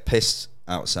would just get pissed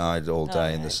outside all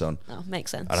day in the sun. Oh, makes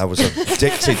sense. And I was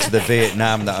addicted to the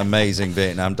Vietnam, that amazing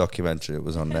Vietnam documentary. It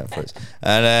was on Netflix.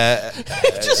 And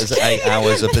it was 8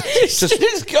 hours of the...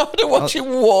 Just garden watching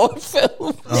war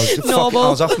films. I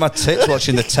was off my tits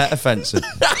watching the Tet Offensive.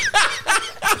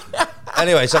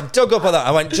 Anyway, so I dug up all that.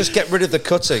 I went, just get rid of the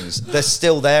cuttings. They're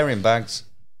still there in bags.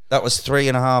 That was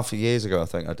 3.5 years ago, I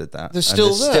think I did that. They're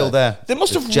still there. They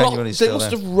must have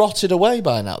have rotted away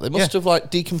by now. They must have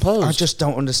like decomposed. I just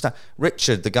don't understand.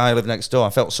 Richard, the guy who lived next door, I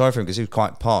felt sorry for him because he was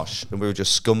quite posh and we were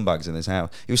just scumbags in his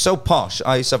house. He was so posh.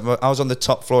 I was on the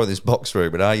top floor of this box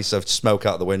room and I used to have smoke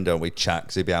out the window and we'd chat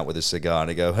because he'd be out with a cigar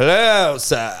and he'd go, hello,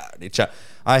 sir. And he'd chat.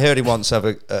 I heard him once have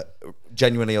a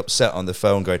genuinely upset on the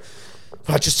phone going,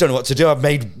 I just don't know what to do. I've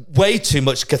made way too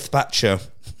much gazpacho.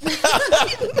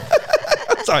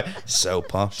 Sorry, so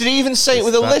posh. Did he even say it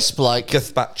with a lisp like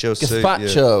gazpacho?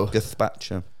 Gazpacho.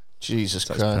 Gazpacho. Jesus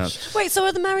Christ. Wait, so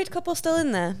are the married couple still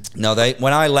in there? No,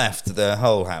 when I left, the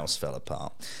whole house fell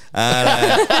apart.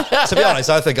 And to be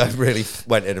honest, I think I really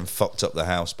went in and fucked up the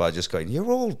house by just going,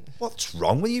 what's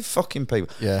wrong with you fucking people?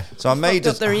 Yeah. So I made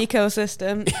up their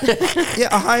ecosystem. Yeah,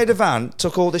 I hired a van,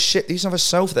 took all this shit. They used to have a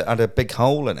sofa that had a big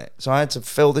hole in it. So I had to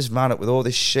fill this van up with all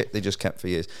this shit they just kept for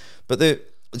years. But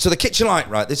so the kitchen light,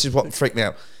 right, this is what freaked me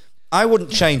out. I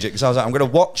wouldn't change it because I was like, I'm going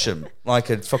to watch them like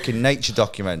a fucking nature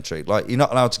documentary. Like, you're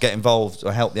not allowed to get involved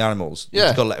or help the animals. Yeah. You've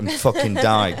just got to let them fucking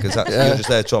die because you're just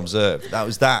there to observe. That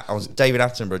was that. I was David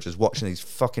Attenborough just watching these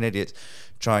fucking idiots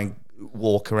try and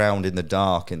walk around in the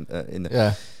dark.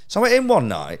 So I went in one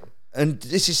night, and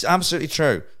this is absolutely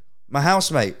true. My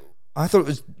housemate, I thought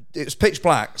it was pitch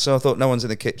black, so I thought no one's in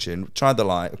the kitchen. Tried the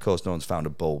light. Of course, no one's found a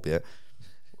bulb yet.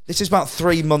 This is about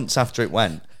 3 months after it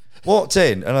went. Walked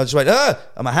in and I just went,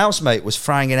 and my housemate was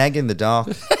frying an egg in the dark.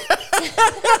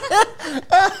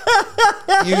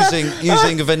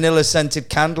 using a vanilla scented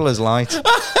candle as light.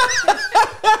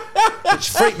 Which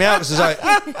freaked me out because I was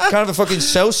like, kind of a fucking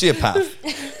sociopath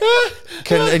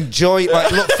can enjoy,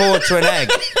 like, look forward to an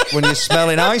egg when you're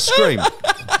smelling ice cream.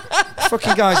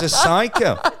 Fucking guy's a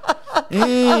psycho.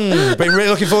 Been really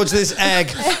looking forward to this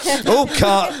egg. Oh,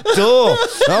 cart door.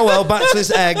 Oh well, back to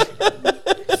this egg.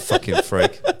 Fucking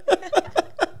freak.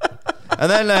 And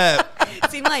then it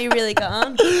seemed like you really got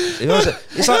on.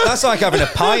 It's like that's like having a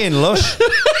pie in Lush.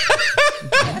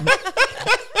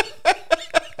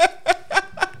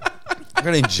 I'm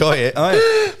gonna enjoy it. And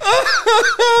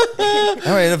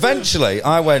eventually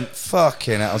I went,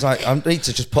 fucking hell. I was like, I need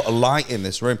to just put a light in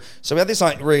this room. So we had this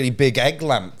like really big egg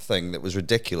lamp thing that was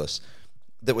ridiculous,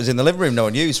 that was in the living room no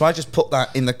one used. So I just put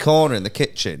that in the corner in the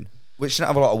kitchen, which didn't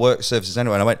have a lot of work surfaces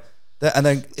anyway. And I went, and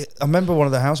then I remember one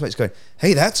of the housemates going,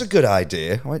 hey, that's a good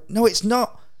idea. I went, no, it's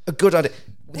not a good idea.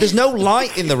 There's no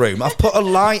light in the room. I've put a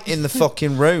light in the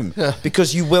fucking room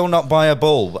because you will not buy a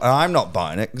bulb. And I'm not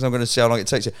buying it because I'm going to see how long it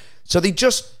takes you. So they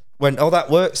just went, oh,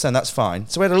 that works then, that's fine.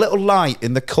 So we had a little light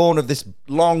in the corner of this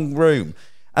long room.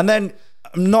 And then,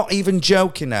 I'm not even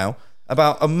joking now,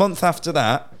 about a month after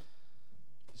that,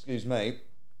 excuse me,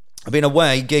 I've been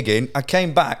away gigging, I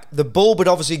came back, the bulb had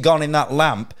obviously gone in that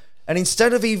lamp, and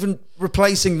instead of even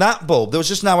replacing that bulb, there was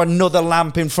just now another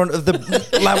lamp in front of the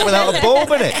lamp without a bulb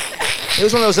in it. It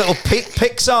was one of those little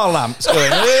Pixar lamps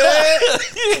going.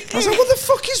 I was like, what the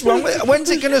fuck is wrong with it?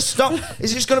 When's it going to stop?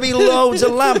 Is it just going to be loads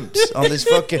of lamps on this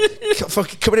fucking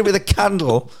coming in with a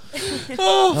candle?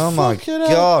 Oh my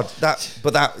God.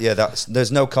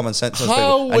 There's no common sense in those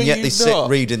people. And yet they sit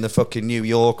reading the fucking New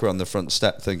Yorker on the front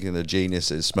step thinking they're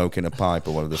geniuses smoking a pipe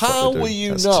or one of the fuck they're doing. How were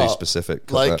you That's not too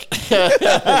specific. like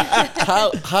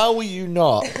how were you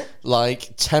not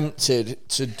like tempted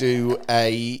to do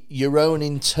your own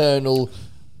internal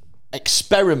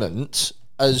experiment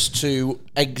as to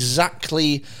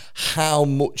exactly how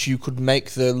much you could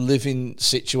make the living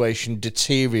situation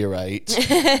deteriorate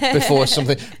before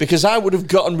something? Because I would have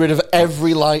gotten rid of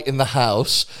every light in the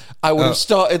house. I would have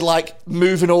started like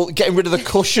getting rid of the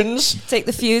cushions. Take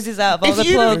the fuses out of all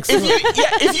the plugs.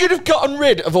 If you'd have gotten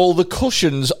rid of all the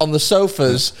cushions on the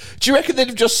sofas, do you reckon they'd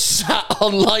have just sat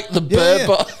on like the bird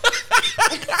box?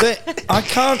 I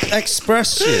can't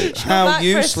express to you how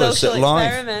useless at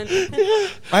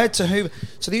life. I had to hoover.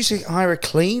 So they used to hire a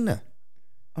cleaner.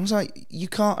 I was like, you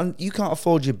can't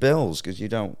afford your bills because you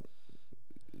don't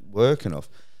work enough.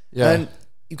 Yeah. And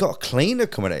you've got a cleaner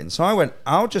coming in. So I went,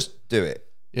 I'll just do it.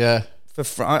 Yeah.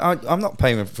 I'm not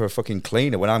paying for a fucking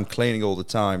cleaner when I'm cleaning all the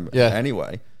time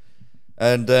anyway.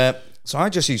 And so I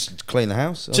just used to clean the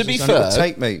house. To be fair, it would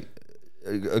take me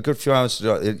a good few hours to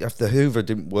do it. If the hoover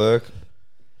didn't work.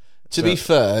 To be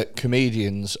fair,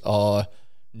 comedians are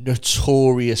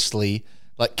notoriously,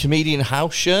 like comedian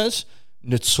house shares,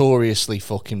 notoriously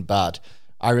fucking bad.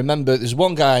 I remember there's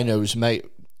one guy I know who's a mate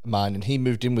of mine, and he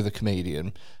moved in with a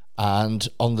comedian, and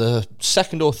on the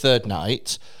second or third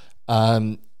night,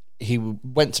 he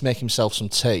went to make himself some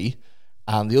tea,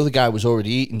 and the other guy was already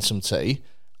eating some tea,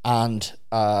 and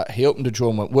he opened a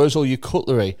drawer and went, "Where's all your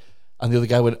cutlery?" And the other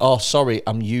guy went, "Oh, sorry,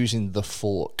 I'm using the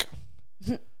fork."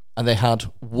 And they had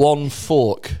one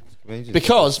fork.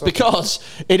 Because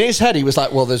in his head he was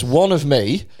like, well, there's one of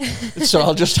me, so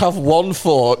I'll just have one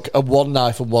fork and one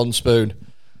knife and one spoon.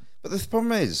 But the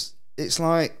problem is, it's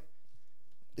like,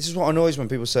 this is what annoys when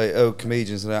people say, oh,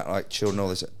 comedians act like children, all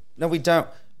this. No, we don't.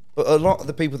 But a lot of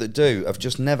the people that do have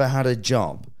just never had a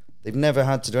job. They've never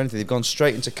had to do anything. They've gone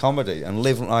straight into comedy and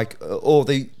live like, or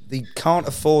they can't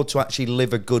afford to actually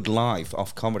live a good life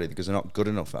off comedy because they're not good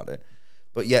enough at it.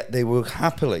 But yet they will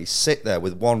happily sit there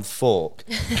with one fork,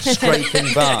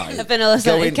 scraping by. A vanilla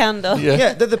scented candle.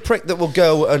 Yeah, they're the prick that will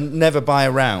go and never buy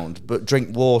a round, but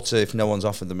drink water if no one's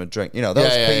offered them a drink. You know, those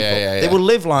people. They will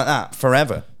live like that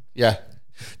forever. Yeah.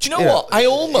 Do you know what?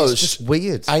 It's just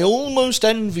weird. I almost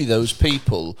envy those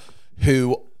people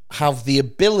who have the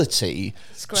ability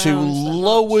to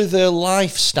lower their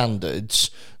life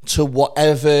standards to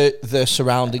whatever their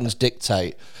surroundings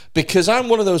dictate. Because I'm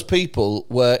one of those people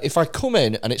where if I come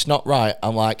in and it's not right,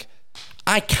 I'm like,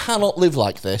 I cannot live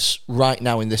like this right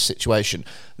now in this situation.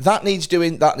 That needs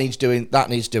doing, that needs doing, that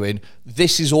needs doing.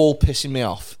 This is all pissing me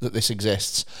off that this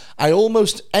exists. I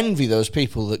almost envy those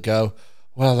people that go,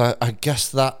 well, I guess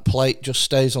that plate just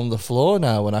stays on the floor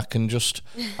now and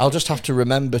I'll just have to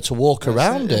remember to walk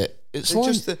around it. It's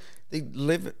like... They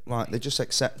live like, they just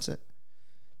accept it.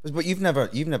 But you've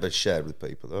never shared with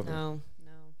people, have you?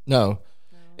 No.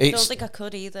 I don't think I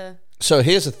could either. So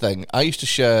here's the thing. I used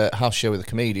to house share with a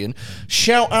comedian.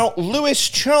 Shout out Lewis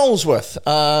Charlesworth.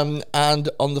 And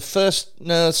on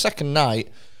the second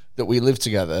night that we lived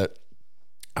together,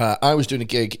 I was doing a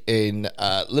gig in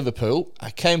Liverpool.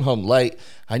 I came home late.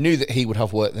 I knew that he would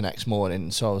have work the next morning.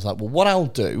 So I was like, well, what I'll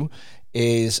do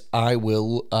is I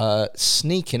will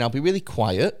sneak in. I'll be really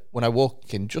quiet when I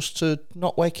walk in just to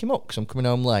not wake him up because I'm coming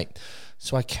home late.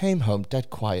 So I came home dead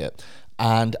quiet.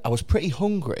 And I was pretty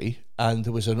hungry, and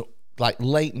there was a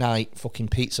late night fucking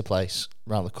pizza place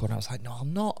around the corner. I was like, no, I'll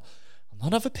not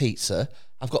have a pizza.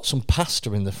 I've got some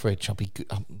pasta in the fridge. I'll be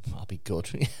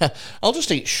good. I'll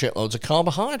just eat shitloads of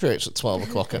carbohydrates at 12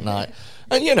 o'clock at night.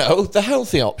 And, the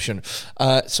healthy option.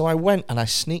 So I went and I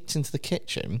sneaked into the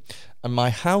kitchen, and my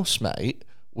housemate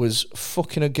was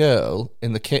fucking a girl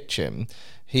in the kitchen.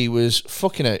 He was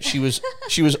fucking her. She was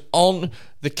on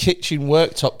the kitchen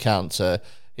worktop counter.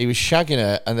 He was shagging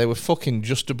her, and they were fucking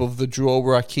just above the drawer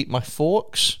where I keep my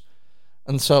forks.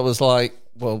 And so I was like,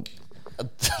 well,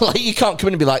 you can't come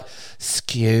in and be like,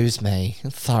 excuse me,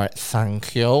 sorry,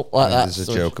 thank you. Like that. There's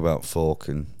a joke about fork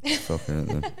and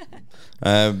fucking.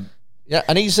 Yeah,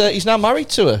 and he's now married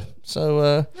to her.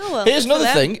 So here's another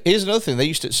thing. They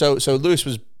used to. So Lewis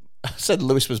was. I said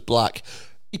Lewis was black.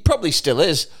 He probably still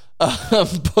is.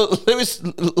 But Lewis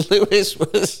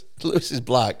is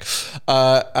black,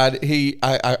 and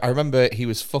I remember he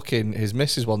was fucking his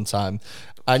missus one time,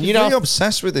 And You're really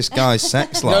obsessed with this guy's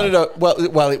sex life. No.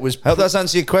 Well, it was. Hope that's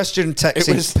answered your question,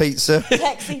 Texas Pizza.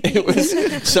 It was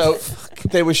so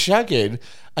they were shagging,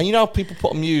 and you know how people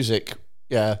put on music.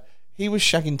 Yeah, he was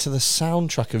shagging to the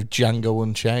soundtrack of Django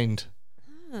Unchained.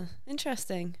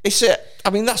 Interesting. I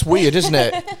mean, that's weird, isn't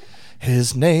it?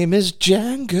 His name is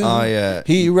Django.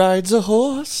 He rides a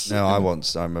horse. No, I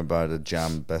remember I had a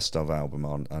Jam Best Of album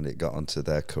on, and it got onto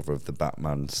their cover of the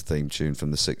Batman's theme tune from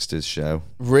the 60s show.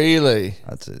 Really?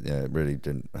 It really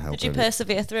didn't help. Did you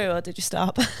persevere through, or did you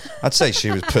stop? I'd say she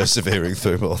was persevering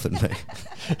through more than me.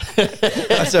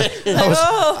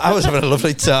 I was having a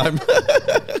lovely time.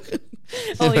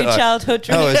 All your childhood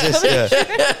dreams.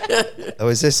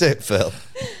 Is this it, Phil?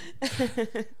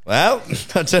 Well,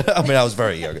 I was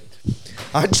very young.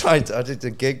 I did a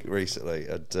gig recently,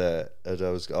 and I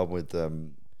was on with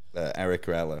Eric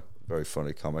Rella, very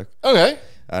funny comic. Okay.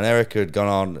 And Eric had gone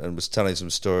on and was telling some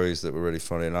stories that were really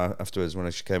funny. And afterwards,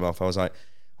 when she came off, I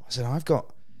said, I've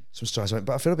got some stories. I went,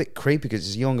 but I feel a bit creepy because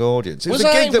it's a young audience. It was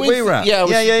a gig that we were at. Yeah, I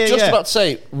was just about to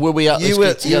say, were we at this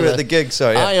gig together? You were at the gig,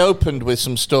 sorry. Yeah. I opened with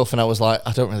some stuff, and I was like,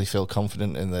 I don't really feel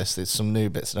confident in this. There's some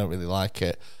new bits, I don't really like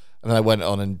it. And then I went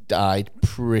on and died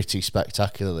pretty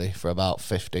spectacularly for about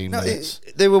 15 minutes.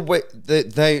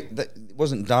 It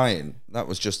wasn't dying. That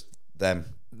was just them.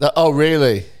 Oh,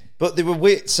 really? But they were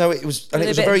weird. So it was, and it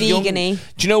was a very young. Do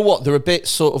you know what? They're a bit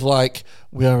sort of like,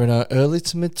 we are in our early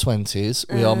to mid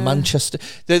 20s. We are Manchester.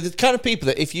 They're the kind of people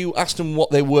that if you asked them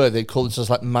what they were, they'd call themselves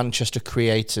like Manchester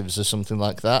creatives or something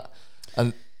like that.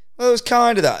 And well, it was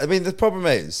kind of that. I mean, the problem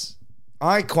is,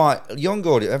 young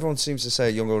audience. Everyone seems to say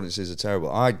young audiences are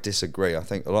terrible. I disagree. I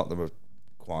think a lot of them are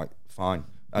quite fine.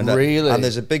 And really, and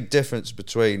there's a big difference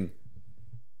between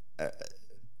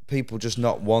people just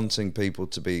not wanting people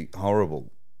to be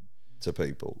horrible to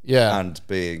people, and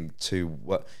being too.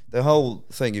 The whole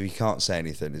thing, if you can't say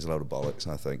anything, is a load of bollocks.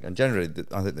 I think, and generally,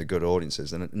 I think they're good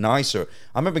audiences and nicer.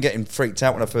 I remember getting freaked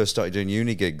out when I first started doing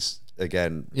uni gigs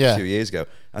again a few years ago,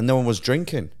 and no one was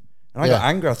drinking. And I got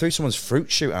angry. I threw someone's fruit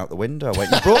chute out the window. I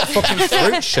went, you brought a fucking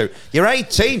fruit chute. You're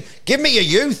 18. Give me your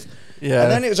youth. Yeah.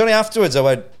 And then it was only afterwards I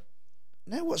went,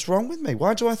 no, what's wrong with me?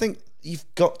 Why do I think you've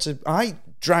got to... I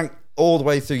drank all the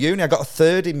way through uni. I got a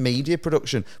third in media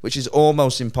production, which is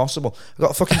almost impossible. I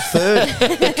got a fucking third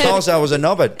because I was a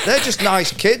knobhead. They're just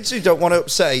nice kids who don't want to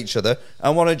upset each other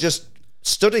and want to just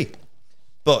study.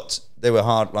 But they were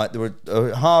hard, like they were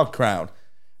a hard crowd.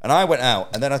 And I went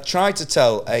out and then I tried to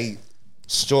tell a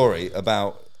story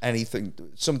about anything,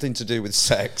 something to do with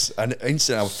sex, and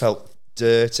instantly I felt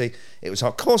dirty. It was,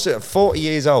 of course, at 40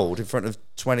 years old in front of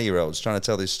 20-year-olds trying to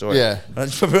tell this story. Yeah. And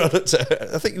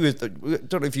I think you were, I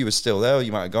don't know if you were still there or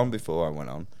you might have gone before I went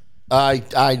on.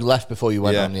 I left before you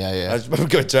went on, yeah. I just remember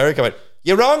going to Erica, I went,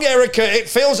 you're wrong, Erica, it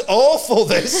feels awful,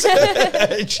 this.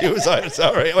 And she was like,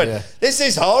 sorry. I went, this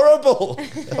is horrible.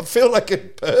 I feel like a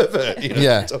pervert, you know.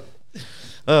 Yeah.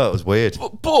 Oh, it was weird.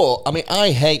 But I mean,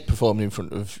 I hate performing in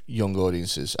front of young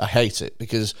audiences. I hate it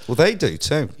because... Well, they do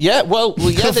too. Yeah,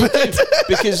 yeah, they do.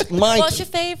 Because what's your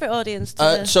favourite audience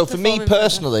to so for me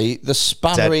personally, the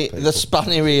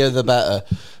spannerier the better.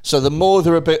 So the more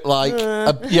they're a bit like...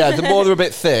 the more they're a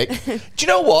bit thick. Do you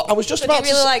know what? I was just about to...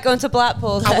 You really like going to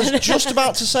Blackpool then? I was just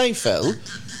about to say, Phil,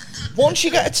 once you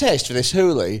get a taste for this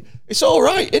hoolie, it's all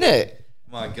right, isn't it?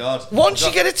 My God. Once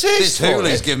you get a taste this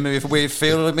hoolie's giving me a weird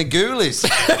feeling of my ghoulies.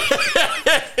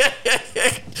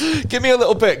 Give me a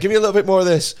little bit more of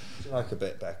this. Do you like a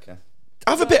bit, Becca?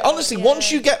 Have a bit. Honestly,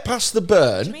 once you get past the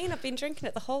burn... What do you mean? I've been drinking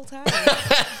it the whole time.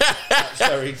 That's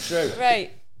very true.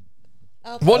 Right.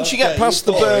 Once you get past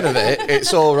the burn of it,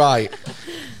 it's all right.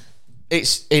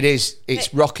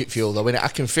 It's rocket fuel, though, innit? I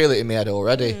can feel it in my head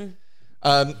already. Mm.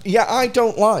 I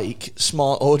don't like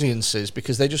smart audiences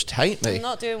because they just hate me. I'm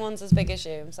not doing ones as big as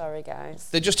you. I'm sorry, guys.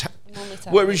 They just...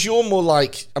 Whereas you're more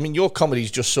like... I mean, your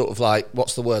comedy's just sort of like...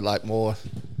 What's the word? Like more...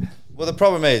 Well, the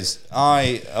problem is,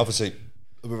 I obviously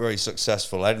am a very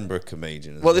successful Edinburgh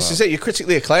comedian as well. This is it. You're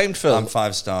critically acclaimed, Phil. I'm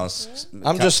 5 stars.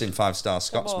 I'm just 5-star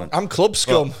Scotsman. I'm club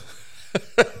scum.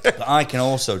 But I can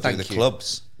also do the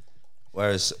clubs.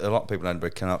 Whereas a lot of people in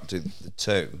Edinburgh cannot do the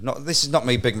two. This is not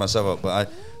me bigging myself up,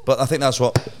 but I think that's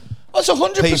what... That's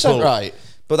 100% right.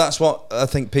 But that's what I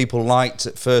think people liked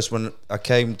at first when I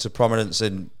came to prominence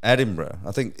in Edinburgh.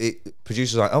 I think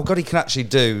producers were like, oh God, he can actually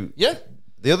do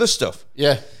the other stuff.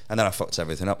 Yeah. And then I fucked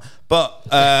everything up. But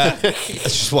that's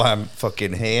just why I'm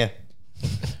fucking here.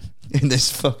 In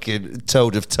this fucking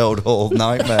Toad of Toad Hall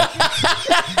nightmare.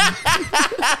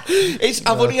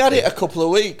 I've only had it a couple of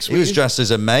weeks. He was dressed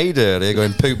as a maid earlier,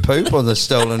 going poop poop on the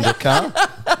stolen car.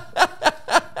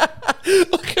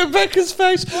 Look at Rebecca's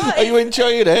face. Are you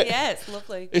enjoying it? Yeah, it's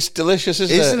lovely. It's delicious,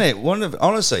 isn't it? Isn't it?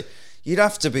 Honestly, you'd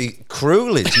have to be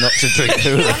Cruelage not to drink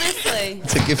Hooli. Honestly.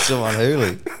 To give someone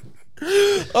Hooli.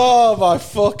 Oh my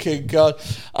fucking god!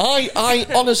 I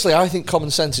honestly, I think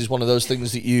common sense is one of those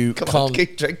things that you Come can't. on,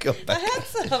 keep drink up. I had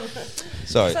some.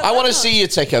 Sorry. I want to see you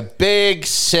take a big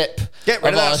sip. Get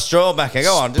rid of that our straw, Becca.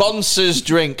 Go on. Sponsors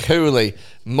drink Hooli.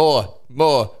 More.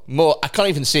 I can't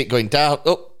even see it going down.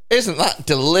 Oh, isn't that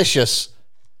delicious?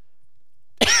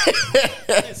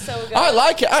 It's so good. I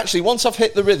like it actually. Once I've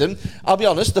hit the rhythm, I'll be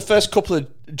honest. The first couple of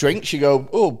drinks, you go,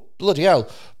 oh bloody hell!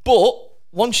 But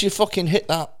once you fucking hit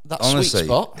that Honestly, sweet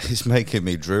spot, it's making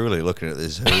me drooly looking at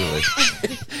this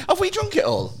Hooli. have we drunk it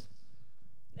all?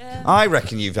 I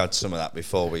reckon you've had some of that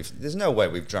before. There's no way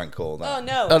we've drank all that. Oh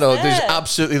no! Oh no, it's there's there.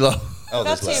 absolutely low. Oh,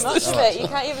 Got there's too less. much of it. You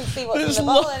can't even see what's in There's the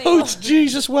bottle anymore. loads.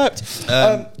 Jesus wept.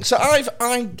 So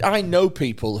I know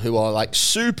people who are like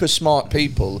super smart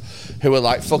people who are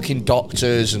like fucking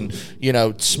doctors and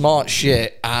smart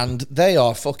shit, and they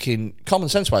are fucking common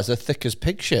sense wise they're thick as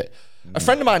pig shit. A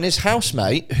friend of mine, his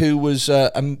housemate, who was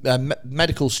a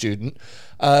medical student,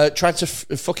 tried to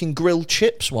fucking grill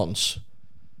chips once.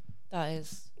 That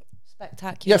is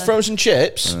spectacular. Yeah, frozen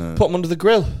chips. Put them under the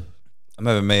grill. I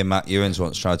remember me and Matt Ewins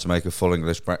once tried to make a full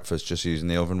English breakfast just using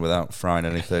the oven without frying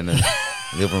anything, and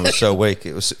the oven was so weak.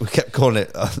 We kept calling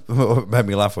it. What made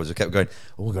me laugh was we kept going,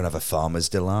 "Oh, we're going to have a farmer's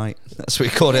delight." That's what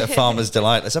we called it, a farmer's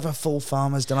delight. Let's have a full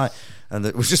farmer's delight. And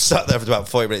we just sat there for about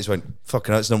 40 minutes. Went,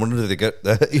 "Fucking hell, it's no wonder they get."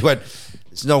 He went,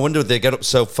 "It's no wonder they get up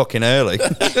so fucking early."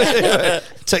 It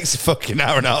takes a fucking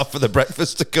hour and a half for the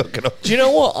breakfast to cook. Do you know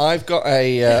what? I've got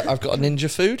a Ninja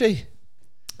Foodie.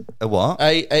 A what?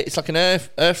 It's like an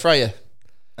air fryer.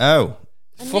 Oh.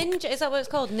 A ninja, is that what it's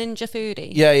called? Ninja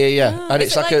Foodie? Yeah. Oh, And is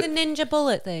it's it like the Ninja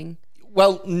Bullet thing?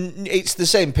 Well, it's the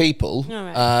same people, All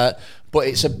right. but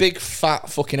it's a big fat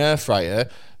fucking air fryer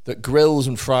that grills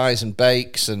and fries and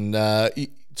bakes, and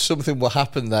something will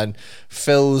happen then.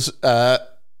 Phil's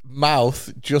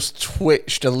mouth just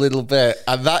twitched a little bit,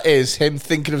 and that is him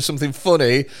thinking of something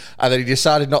funny, and then he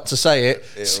decided not to say it.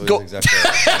 Exactly.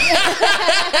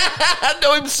 I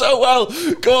know him so well.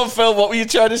 Go on, Phil, what were you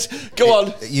trying to go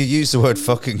on? You used the word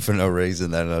fucking for no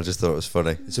reason then, and I just thought it was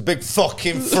funny. It's a big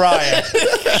fucking fryer.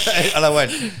 And I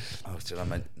went, oh, did I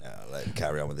meant, no, let him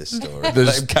carry on with this story.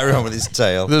 Let him carry on with his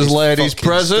tale. There's His ladies fucking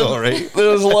present. story.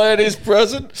 There's ladies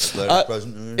present. Ladies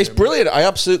present. It's brilliant. I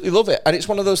absolutely love it. And it's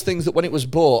one of those things that when it was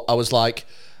bought, I was like,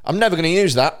 I'm never going to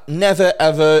use that. Never,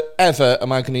 ever, ever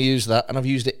am I going to use that. And I've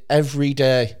used it every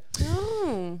day.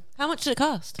 Oh. How much did it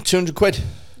cost? 200 quid.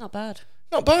 Not bad.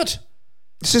 Not bad.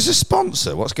 This is a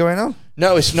sponsor. What's going on?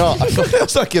 No, it's not.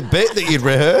 That's like a bit that you'd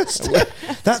rehearsed.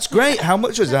 That's great. How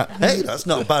much was that? Hey, that's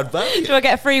not bad value. Do I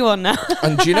get a free one now?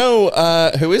 And do you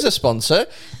know who is a sponsor?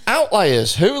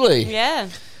 Outliers, Hooli. Yeah.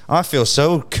 I feel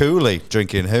so coolly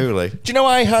drinking Hooli. Do you know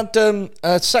I had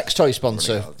a sex toy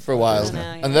sponsor for a while? I know,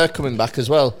 yeah. And they're coming back as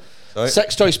well. Sorry?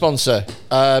 Sex toy sponsor.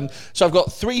 So I've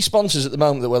got 3 sponsors at the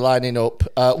moment that we're lining up.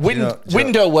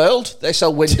 Window World, they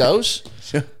sell windows.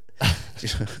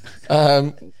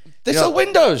 They sell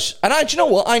windows. And do you know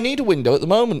what? I need a window at the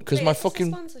moment because my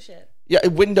fucking... sponsorship. Yeah,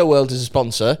 Window World is a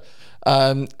sponsor.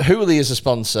 Hooli is a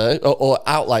sponsor, or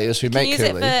Outliers who make Use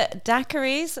Hooli. it for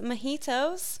daiquiris,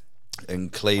 mojitos,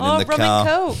 And cleaning or the rum car.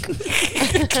 and coke.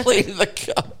 Clean the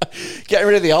car. Getting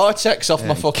rid of the Artex off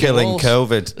my fucking Killing walls.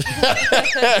 COVID.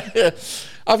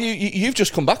 Have you've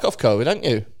just come back off COVID, haven't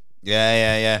you?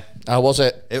 Yeah. How was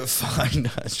it? It was fine,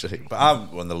 actually. But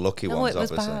I'm one of the lucky No, ones, it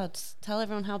was obviously. bad. Tell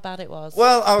everyone how bad it was.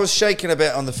 Well, I was shaking a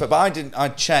bit on the foot, but I didn't. I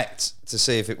checked to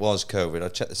see if it was COVID. I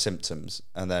checked the symptoms,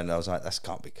 and then I was like, "That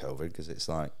can't be COVID," because it's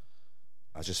like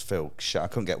I just feel shit. I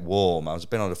couldn't get warm. I was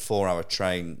been on a 4-hour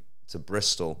train to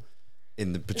Bristol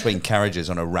in the between carriages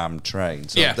on a ram train,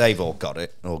 so Yeah. they've all got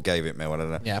it or gave it me,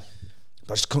 whatever. Yeah.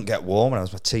 But I just couldn't get warm,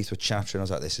 and my teeth were chattering. I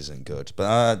was like, "This isn't good."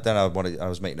 But then I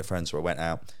was meeting a friend, so I went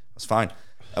out. I was fine.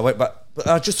 I went back, but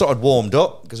I just thought I'd warmed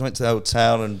up because I went to the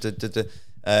hotel and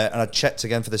and I checked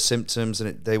again for the symptoms,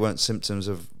 and they weren't symptoms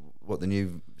of what the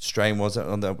new strain was.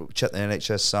 Checked the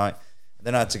NHS site.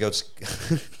 Then I had to go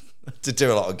to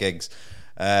do a lot of gigs.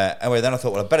 Anyway, then I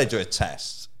thought, well, I better do a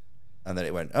test. And then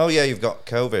it went, oh yeah, you've got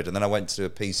COVID. And then I went to do a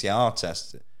PCR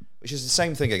test, which is the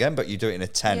same thing again, but you do it in a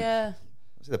tent. Yeah.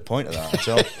 What's the point of that?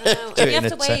 So, No, do it you in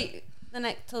have a to tent.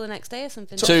 wait till the next day or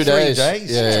something. 2 days. 3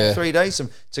 days. Yeah. 3 days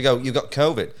to go, you've got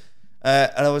COVID.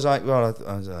 And I was like, well,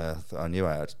 I knew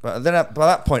I had. But then by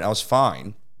that point, I was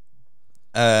fine.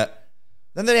 Then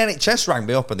the NHS rang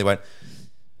me up and they went,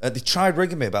 They tried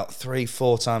ringing me about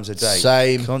 3-4 times a day.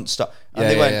 Same. Couldn't stop. And Yeah,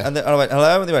 they yeah, went, yeah. and I went,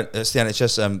 hello? And they went, it's the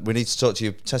NHS. We need to talk to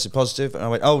you. Tested positive. And I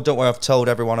went, oh, don't worry. I've told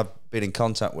everyone I've been in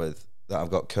contact with that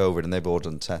I've got COVID, and they've all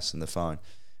done tests and they're fine.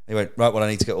 And he went, right, well, I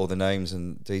need to get all the names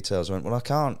and details. I went, well, I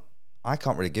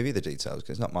can't really give you the details because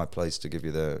it's not my place to give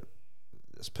you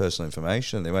this personal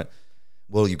information. And they went,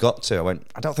 well, you've got to. I went,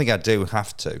 I don't think I do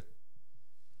have to.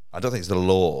 I don't think it's the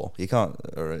law. You can't.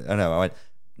 I know. I went,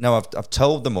 no, I've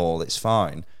told them all. It's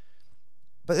fine.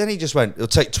 But then he just went, it'll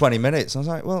take 20 minutes. I was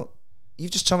like, well,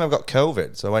 you've just told me I've got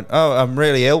COVID. So I went, oh, I'm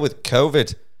really ill with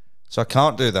COVID, so I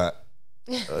can't do that.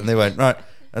 And they went, right.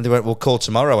 And they went, we'll call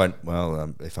tomorrow. I went,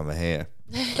 well, if I'm here.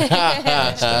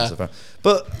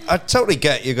 But I totally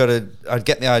get I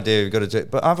get the idea you've got to do it.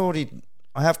 But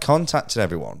I have contacted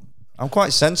everyone. I'm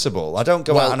quite sensible. I don't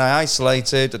go out and I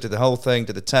isolated. I did the whole thing,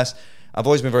 did the test. I've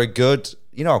always been very good.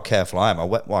 You know how careful I am. I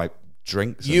wet wipe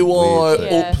drinks. You are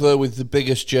up there with the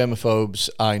biggest germaphobes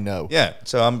I know. Yeah,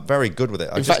 so I'm very good with it.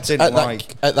 In fact, at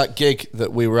that gig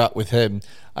that we were at with him,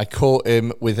 I caught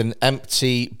him with an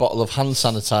empty bottle of hand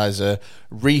sanitizer,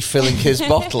 refilling his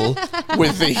bottle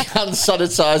with the hand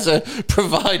sanitizer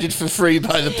provided for free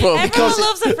by the pub. Everyone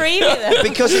loves a freebie, though.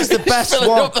 Because it's the best Filling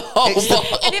one. up the whole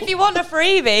bottle. And if you want a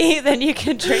freebie, then you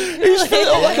can drink. He's filling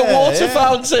it up like a water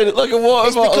fountain, like a water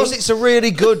It's bottle. because it's a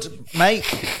really good make.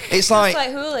 It's like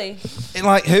Hooli.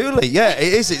 Hooli. Yeah,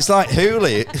 it is. It's like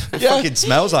Hooli. It fucking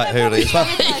smells like Hooli. It's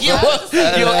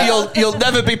like, You'll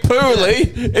never be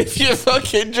poorly if you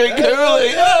fucking drink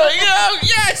Hooli. Oh,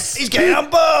 yes! he's getting on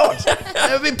board.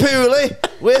 Never be poorly.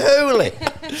 We're Hooli.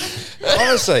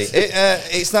 Honestly,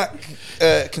 it's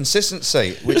that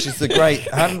consistency, which is the great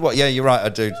hand wash. Yeah, you're right. I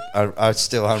do. I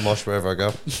still hand wash wherever I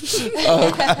go.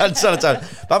 Hand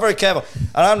sanitizer. But I'm very careful.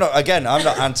 And I'm not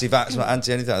anti-vax, not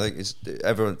anti-anything. I think it's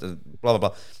everyone, blah, blah,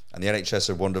 blah. And the NHS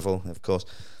are wonderful, of course.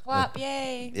 Clap,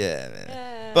 yay.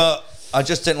 Yeah. But I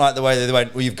just didn't like the way they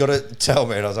went, well, you've got to tell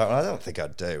me. And I was like, well, I don't think I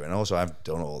do. And also, I've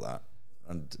done all that.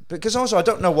 And because also, I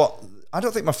don't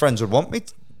think my friends would want me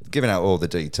giving out all the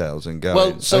details and going,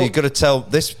 Well, so so- you've got to tell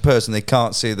this person they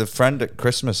can't see the friend at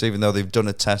Christmas, even though they've done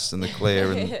a test and they're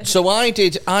clear. And So I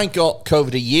got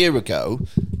COVID a year ago,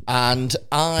 and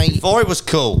before it was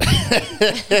cool.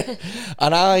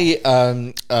 and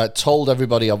I told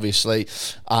everybody, obviously,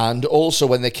 and also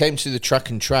when they came to the track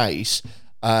and trace,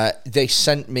 they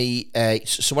sent me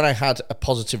so when I had a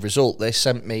positive result, they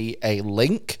sent me a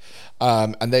link,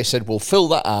 and they said, well, fill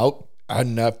that out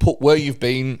and put where you've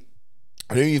been,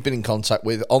 who you've been in contact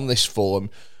with on this form,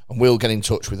 and we'll get in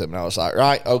touch with them. And I was like,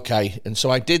 right, okay. And so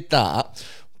I did that,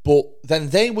 but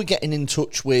then they were getting in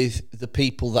touch with the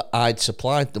people that I'd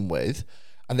supplied them with,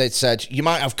 and they'd said, you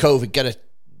might have COVID,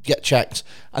 get checked.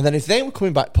 And then if they were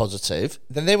coming back positive,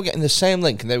 then they were getting the same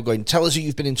link, and they were going, tell us who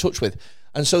you've been in touch with.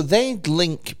 And so they'd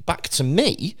link back to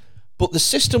me, but the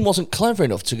system wasn't clever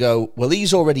enough to go, well,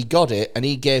 he's already got it, and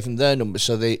he gave them their number,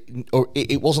 so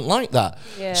it wasn't like that.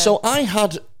 Yeah. So I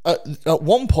had, at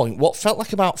one point, what felt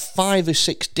like about 5 or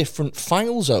 6 different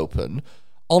files open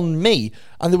on me,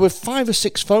 and there were 5 or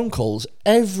 6 phone calls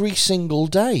every single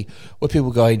day where people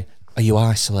were going, are you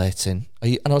isolating?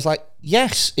 And I was like,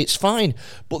 yes, it's fine.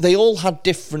 But they all had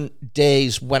different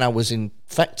days when I was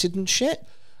infected and shit.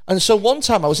 And so one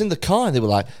time I was in the car and they were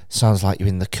like, sounds like you're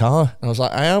in the car. And I was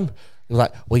like, I am. They were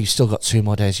like, well, you've still got 2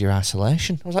 more days of your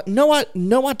isolation. I was like, no,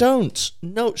 I don't.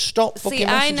 No, stop fucking See,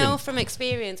 I messaging. know from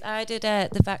experience, I did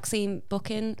the vaccine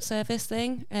booking service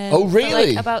thing. Oh, really?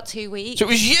 For like about 2 weeks. So it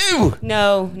was you.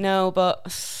 No, but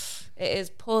it is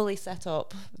poorly set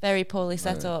up, very poorly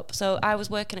set up. So I was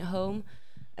working at home,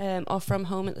 or from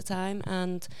home at the time,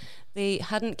 and they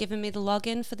hadn't given me the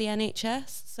login for the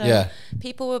NHS. So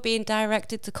people were being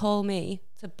directed to call me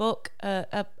to book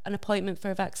an appointment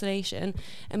for a vaccination,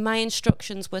 and my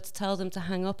instructions were to tell them to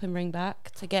hang up and ring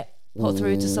back to get put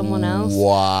through to someone else.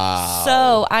 Wow.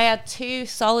 So I had 2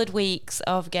 solid weeks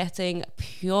of getting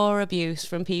pure abuse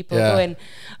from people going,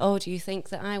 oh, do you think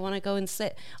that I want to go and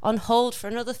sit on hold for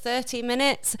another 30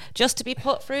 minutes just to be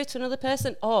put through to another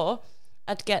person? Or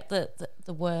I'd get the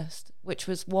worst, which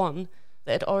was one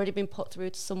that had already been put through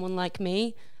to someone like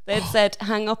me. They'd said,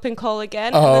 hang up and call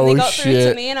again. And then they got through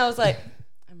to me, and I was like,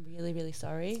 I'm really, really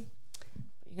sorry.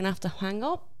 You're going to have to hang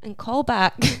up and call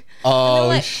back. Oh, and they were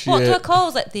like, shit. what do I call? I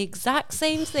was like, the exact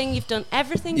same thing. You've done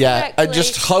everything Yeah, correctly. I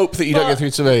just hope that you don't But get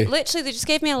through to me. Literally, they just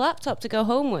gave me a laptop to go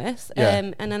home with.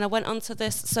 And then I went onto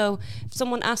this. So if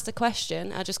someone asked a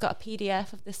question, I just got a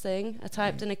PDF of this thing. I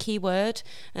typed in a keyword,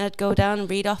 and I'd go down and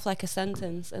read off like a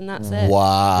sentence, and that's it.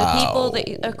 Wow. The people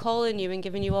that are calling you and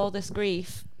giving you all this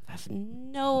grief have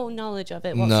no knowledge of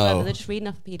it whatsoever. No. They're just reading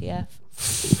off a PDF.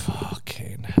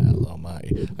 Fucking hell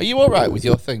almighty. Are you all right with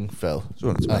your thing, Phil? I just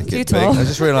wanted to make Too it big. tall. I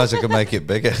just realised I could make it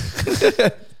bigger.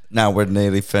 Now we're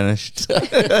nearly finished.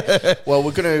 Well,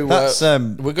 we're going That's,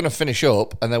 to we're going to finish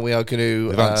up, and then we are going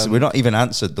to. we've not even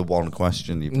answered the one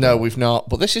question you've No, got. we've not.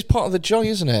 But this is part of the joy,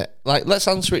 isn't it? Like, let's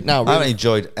answer it now. I haven't Really.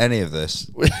 enjoyed any of this.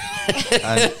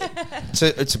 And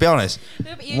to be honest,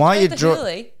 No, but you why you enjoyed the draw?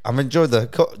 hoolie. I've enjoyed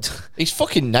the. He's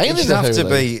fucking It nailing should the have to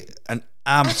hoolie. be an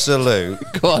absolute.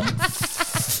 Go on.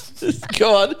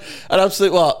 Go on. An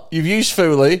absolute what? You've used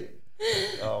Foolie.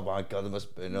 Oh my god, there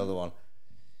must be another one.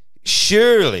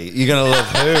 Surely you're gonna love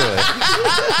Hoolie.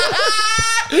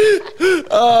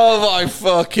 Oh my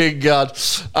fucking god!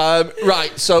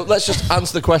 Right, so let's just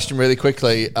answer the question really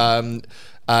quickly.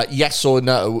 Yes or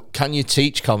no? Can you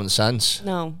teach common sense?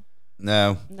 No.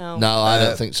 No, No. No, I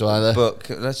don't think so either. but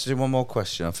let's do one more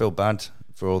question. I feel bad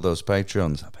for all those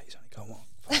Patreons. I bet he's only got one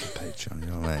fucking Patreon. You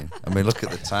know what I mean? Look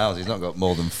at the tiles. He's not got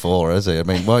more than 4, has he? I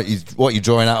mean, what are you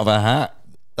drawing out of a hat?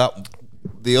 That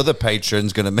the other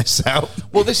patron's going to miss out.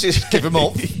 Well, this is Give him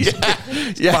up.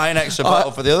 yeah. Buy an extra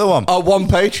bottle for the other one. Our one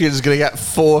Patreon's going to get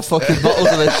 4 fucking bottles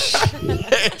of this.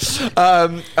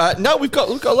 No, we've got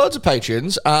loads of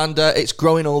Patreons, and it's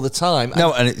growing all the time.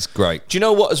 No, and it's great. Do you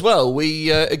know what? As well,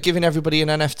 we are giving everybody an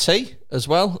NFT as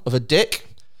well of a dick.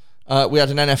 We had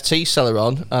an NFT seller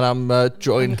on, and I'm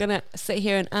drawing. I'm going to sit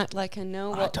here and act like I know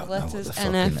what the don't know what letters the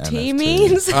fucking NFT NFT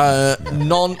means.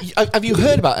 Have you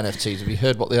heard about NFTs? Have you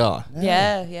heard what they are?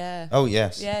 Yeah. Oh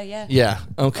yes. Yeah. Yeah.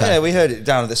 Okay. Yeah, we heard it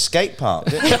down at the skate park,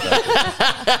 didn't we?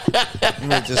 We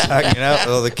were just hanging out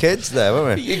with all the kids there,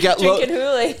 weren't we? You get Drinking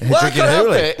hoolie. Well, I Drinking can't help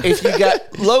Hoolie. it. If you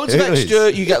get loads of Hoolies.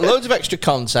 extra, you get loads of extra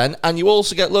content, and you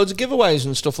also get loads of giveaways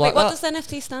and stuff like Wait, what that. does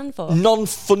NFT stand for?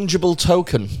 Non-fungible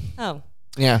token. Oh.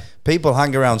 Yeah. People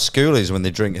hang around schoolies when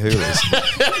they drink hoolies.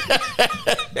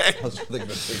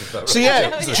 So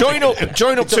yeah, join up to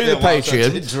the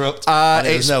Patreon. It's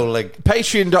It's no link.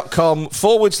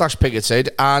 patreon.com/pigoted,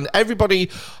 and everybody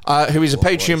who is a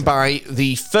Patreon by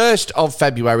the 1st of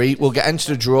February will get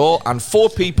entered a draw, and 4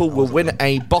 people will win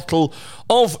a bottle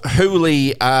of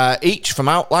Hoolie each from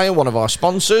Outlier, one of our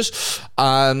sponsors.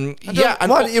 And Why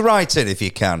don't you write in if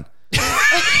you can?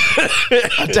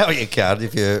 I doubt you can.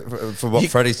 If you, from what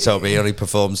Freddie's told me, he only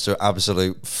performs to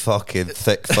absolute fucking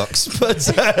thick fucks. But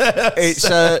it's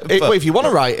well, if you want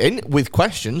to write in with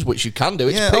questions, which you can do,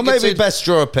 it's yeah, or maybe best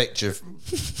draw a picture.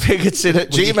 pigoted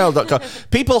at gmail.com.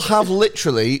 People have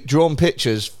literally drawn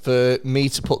pictures for me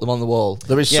to put them on the wall.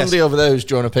 There is Yes. somebody over there who's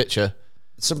drawn a picture.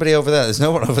 Somebody over there. There's no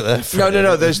one over there. No.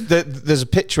 There's a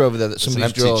picture over there that It's an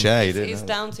somebody's empty drawn. shade. He's Isn't it?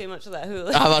 down too much of that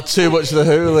hoolie. I've had too much of the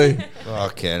hoolie.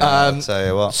 Fucking hell, I'll tell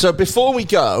you what. So before we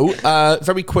go,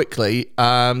 very quickly,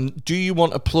 do you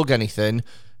want to plug anything,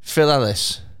 Phil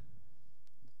Ellis?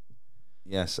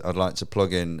 Yes, I'd like to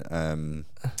plug in.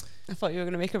 I thought you were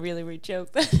going to make a really rude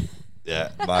joke. Yeah,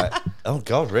 oh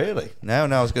God, really? No,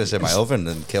 I was going to say my oven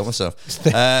and kill myself,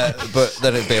 but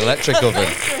then it'd be electric oven.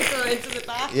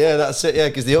 Yeah, that's it. Yeah,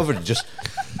 because the oven just,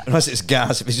 unless it's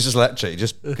gas, if it's just electric, it's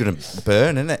just going to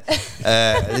burn, isn't it?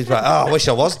 He's like, oh, I wish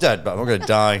I was dead, but I'm not going to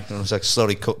die. And so I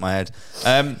slowly cook my head.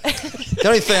 The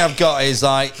only thing I've got is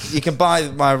like, you can buy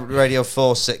my Radio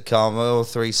 4 sitcom, all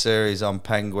 3 series on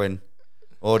Penguin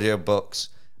audiobooks.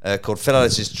 Called Phil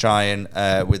Ellis is Trying,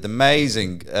 with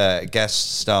amazing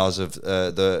guest stars of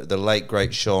the late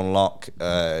great Sean Locke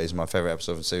is my favourite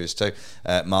episode from series 2.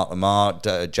 Mark Lamar,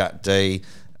 Jack D,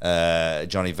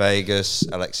 Johnny Vegas,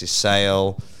 Alexis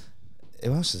Sale.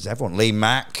 Who else is everyone? Lee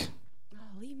Mack. Oh,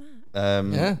 Lee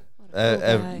Mack. Yeah.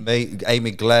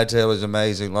 Amy Gledhill is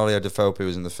amazing. Lolly Odefope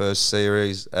was in the first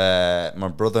series. My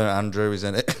brother Andrew is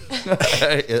in it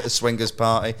at the swingers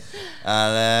party,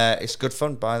 and it's good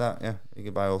fun. Buy that, yeah. You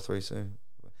can buy all 3 soon.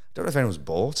 I don't know if anyone's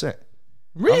bought it.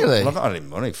 Really? I've not had any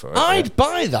money for it. I'd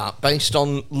buy that based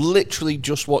on literally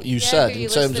just what you said who in you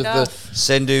terms of listed the. off.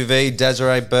 Sindhu V,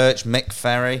 Desiree Birch, Mick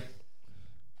Ferry.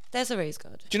 Desiree's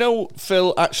good. Do you know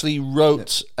Phil actually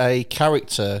wrote a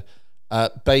character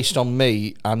based on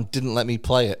me and didn't let me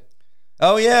play it?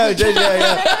 Oh yeah, I did.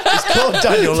 Yeah. It's called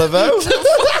Daniel Laveau.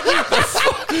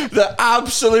 The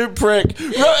absolute prick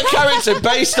wrote a character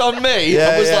based on me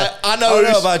and was like, I know. Oh, no,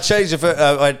 who's- but I changed it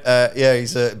for.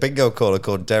 He's a bingo caller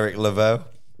called Derek Laveau.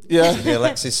 yeah, The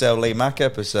Alexis Sale Lee Mack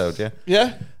episode, yeah.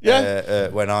 yeah.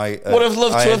 When I Would have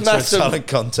loved to have entered met a him. talent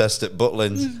contest at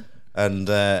Butlins,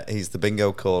 and he's the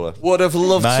bingo caller. Would have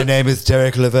loved My to. name is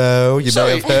Derek Laveau. You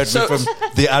Sorry, may have heard so- me from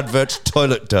the advert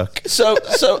Toilet Duck. So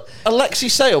Alexi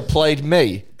Sale played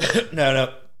me.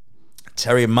 No.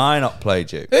 Terry Minot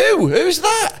played you. Who's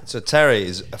that? So Terry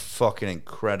is a fucking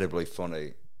incredibly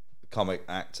funny comic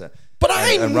actor. But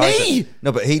I'm me.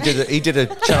 No, but he did a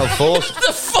Channel 4. What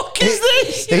the fuck is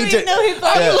this? You don't even know who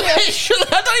played it.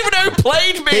 I don't even know who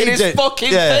played me in this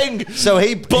fucking thing. So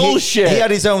Bullshit. He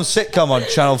had his own sitcom on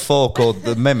Channel 4 called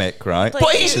The Mimic, right?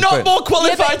 But he's not more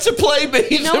qualified to play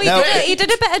me. No, he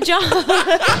did a better job.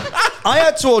 I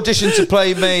had to audition to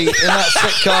play me in that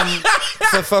sitcom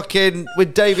for fucking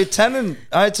with David Tennant.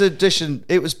 I had to audition.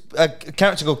 It was a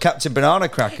character called Captain Banana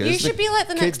Crackers. You should be like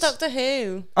the next Doctor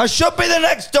Who. I should be the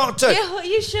next Doctor. Yeah,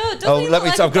 you should.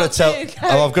 I've got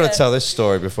to tell this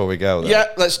story before we go. Yeah,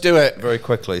 let's do it very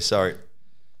quickly. Sorry.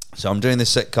 So I'm doing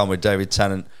this sitcom with David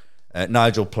Tennant,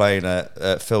 Nigel playing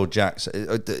Phil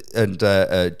Jackson, and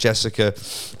Jessica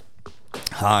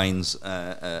Hines,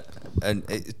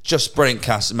 and just brilliant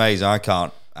cast, amazing. I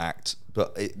can't act,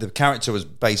 but the character was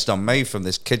based on me from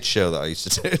this kids show that I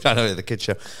used to do. I know the kids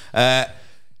show.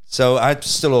 So I had to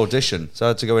still audition. So I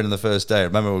had to go in on the first day. I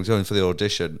remember I was going for the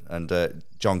audition, and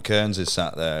John Kearns is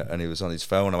sat there, and he was on his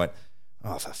phone. I went,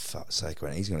 "Oh, for fuck's sake!"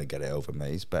 He's going to get it over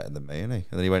me. He's better than me, isn't he? And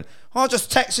then he went, "Oh,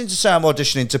 just texting to say I'm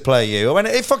auditioning to play you." I went,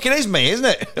 "It fucking is me, isn't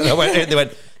it?" And they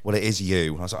went, "Well, it is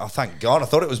you." And I was like, "Oh, thank God! I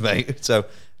thought it was me." So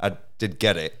I did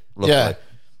get it. Luckily. Yeah.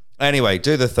 Anyway,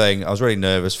 do the thing. I was really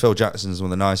nervous. Phil Jackson's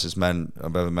one of the nicest men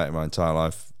I've ever met in my entire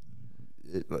life.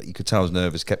 You could tell I was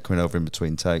nervous. Kept coming over in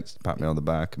between takes, pat me on the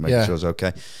back, and making sure I was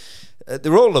okay.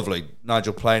 They're all lovely.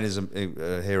 Nigel Plain is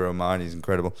a hero of mine. He's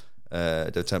incredible. Blah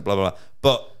blah blah.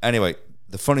 But anyway,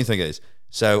 the funny thing is,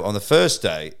 so on the first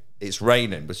day, it's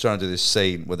raining. We're trying to do this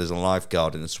scene where there's a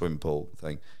lifeguard in a swimming pool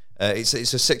thing. It's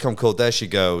a sitcom called There She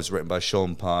Goes, written by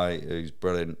Sean Pye, who's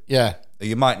brilliant. Yeah.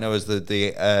 You might know as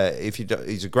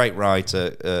he's a great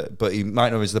writer, but you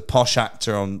might know as the posh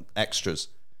actor on Extras,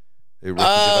 who Ricky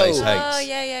Gervais hates. Oh,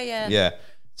 yeah. Yeah.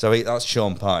 So that's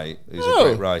Sean Pye, who's a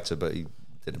great writer, but he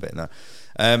did a bit in that.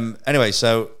 Anyway,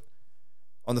 so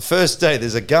on the first day,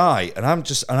 there's a guy,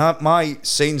 and my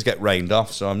scenes get rained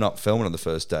off, so I'm not filming on the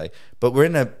first day. But we're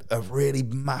in a really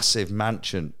massive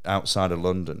mansion outside of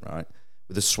London, right,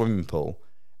 with a swimming pool.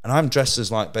 And I'm dressed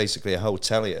as like basically a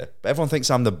hotelier, but everyone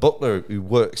thinks I'm the butler who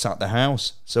works at the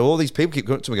house. So all these people keep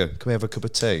going up to me, going, "Can we have a cup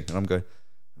of tea?" And I'm going,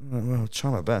 "Well, I'll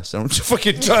try my best." And I'm just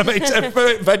fucking trying to make it.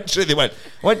 Eventually, they went,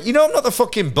 "You know, I'm not the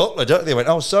fucking butler, don't they?" They went,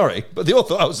 "Oh, sorry," but they all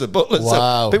thought I was the butler.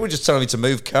 Wow. So people were just telling me to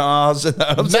move cars. And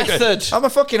I'm Method. I'm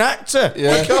a fucking actor.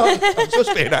 Yeah. I'm supposed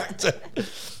to be an actor.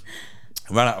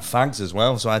 I ran out of fags as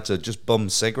well, so I had to just bum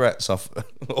cigarettes off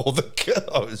all the.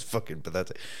 Oh, it was fucking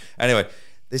pathetic. Anyway.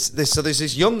 So there's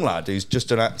this young lad who's just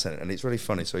an actor, and it's really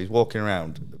funny. So he's walking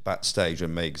around backstage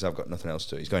with me because I've got nothing else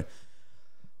to do. He's going,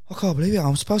 "I can't believe it.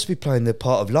 I'm supposed to be playing the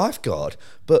part of lifeguard,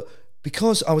 but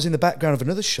because I was in the background of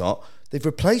another shot, they've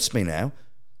replaced me now,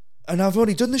 and I've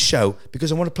already done the show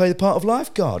because I want to play the part of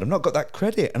lifeguard. I've not got that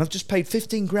credit, and I've just paid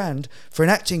 15 grand for an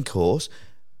acting course.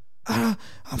 I'm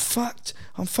fucked.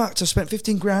 I spent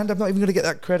 15 grand. I'm not even going to get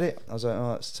that credit." I was like,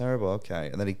 "Oh, that's terrible." Okay.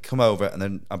 And then he'd come over, and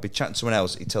then I'd be chatting to someone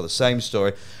else. He'd tell the same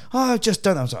story. "Oh, I've just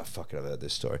done that." I was like, "Fuck it, I've heard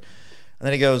this story." And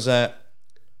then he goes, and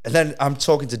then I'm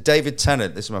talking to David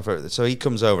Tennant. This is my favorite. So he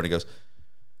comes over and he goes,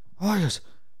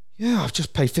 "Yeah, I've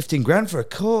just paid 15 grand for a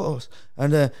course,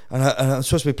 and I'm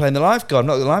supposed to be playing the lifeguard,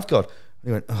 not the lifeguard." And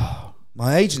he went, "Oh,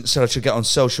 my agent said I should get on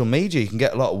social media. You can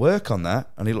get a lot of work on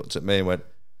that." And he looked at me and went,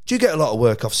 "Do you get a lot of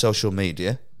work off social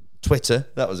media?" Twitter,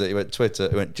 that was it. He went, "Twitter."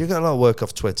 He went, "Do you get a lot of work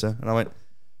off Twitter?" And I went,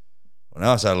 "Well,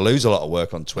 no, I said I lose a lot of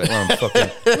work on Twitter. I'm fucking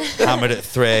hammered at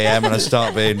 3 a.m. and I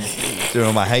start doing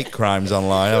all my hate crimes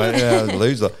online." I went, "Yeah, I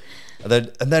lose a lot."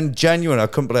 And then genuine, I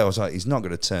couldn't believe it. I was like, he's not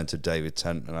going to turn to David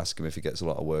Tennant and ask him if he gets a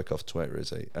lot of work off Twitter,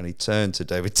 is he? And he turned to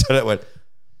David Tennant and went,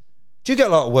 "Do you get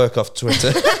a lot of work off Twitter?"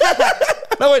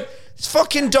 And I went, "It's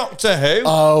fucking Doctor Who."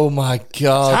 Oh my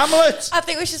God. It's Hamlet. I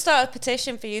think we should start a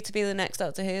petition for you to be the next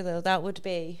Doctor Who, though. That would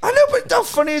be. I know, but how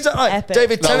funny is that? Like, Epic.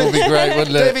 David That Tennant would be great,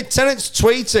 wouldn't it? David Tennant's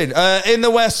tweeting in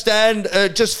the West End.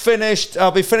 Just finished.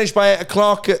 I'll be finished by 8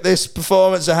 o'clock at this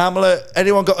performance of Hamlet.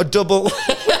 Anyone got a double?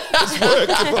 It's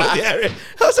workable in the area.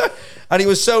 I was like, and he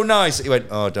was so nice. He went,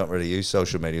 "Oh, I don't really use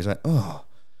social media." He was like, "Oh,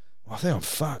 well, I think I'm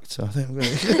fucked. I think I'm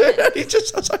going to." And he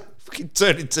just, I was like, fucking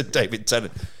turned into David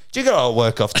Tennant. "Do you get a lot of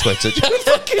work off Twitter? Do you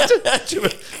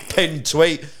fucking pin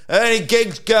tweet? Any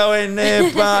gigs going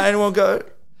nearby? Anyone go?"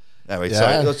 Anyway, so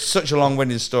it was such a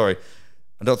long-winded story.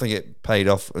 I don't think it paid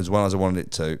off as well as I wanted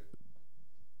it to.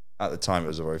 At the time, it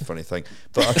was a very funny thing.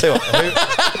 But I'll tell you what,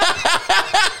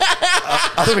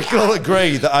 I think we can all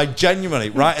agree that I genuinely,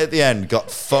 right at the end, got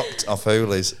fucked off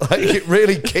Hoolies. Like, it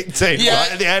really kicked in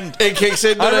right at the end. It kicks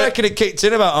in. I reckon it kicked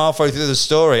in about halfway through the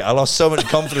story. I lost so much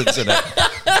confidence in it.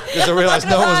 because I realised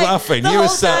no one was laughing. The You were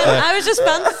whole sat time, there. I was just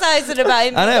fantasising about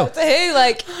him. I know. Doctor Who,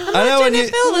 like, I know, and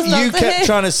you kept Who.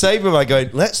 trying to save me by going,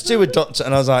 let's do a Doctor.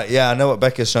 And I was like, yeah, I know what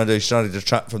Becca's trying to do. She's trying to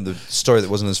detract from the story that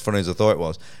wasn't as funny as I thought it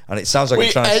was. And it sounds like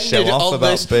I'm trying to show off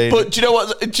about being. But do you know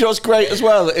what's great as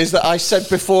well is that I said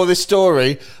before this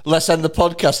story, let's end the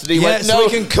podcast. And he went, so no,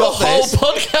 we can cut the whole this.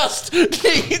 podcast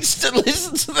needs to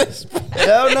listen to this.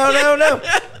 No. I'm not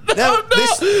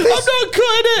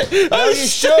cutting it. No, you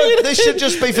should. This should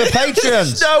just be for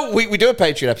Patreons. No, we do a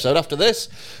Patreon episode after this.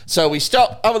 So we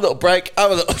stop, have a little break,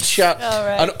 have a little chat. All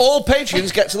right. And all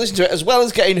Patreons get to listen to it, as well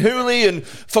as getting Hooli and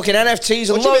fucking NFTs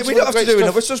and What do you loads mean? We don't of have to great do stuff.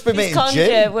 enough. We're supposed to be meeting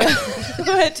Jim.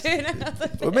 We're doing another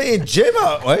bit. We're meeting Jim,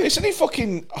 aren't we? It's only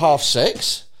fucking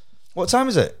 6:30. What time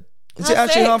is it? Is it 6:30.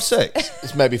 actually 6:30?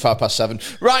 It's maybe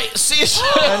 7:05. Right, see you soon.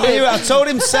 I told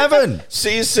him 7.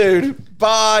 See you soon.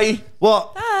 Bye.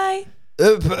 What? Bye.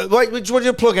 Wait, would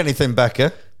you plug anything,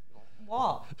 Becca?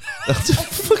 What? I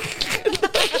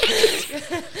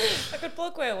could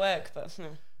plug where I work, but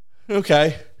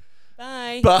Okay.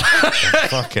 bye. Bye.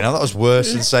 Fucking hell, that was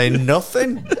worse than saying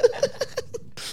nothing.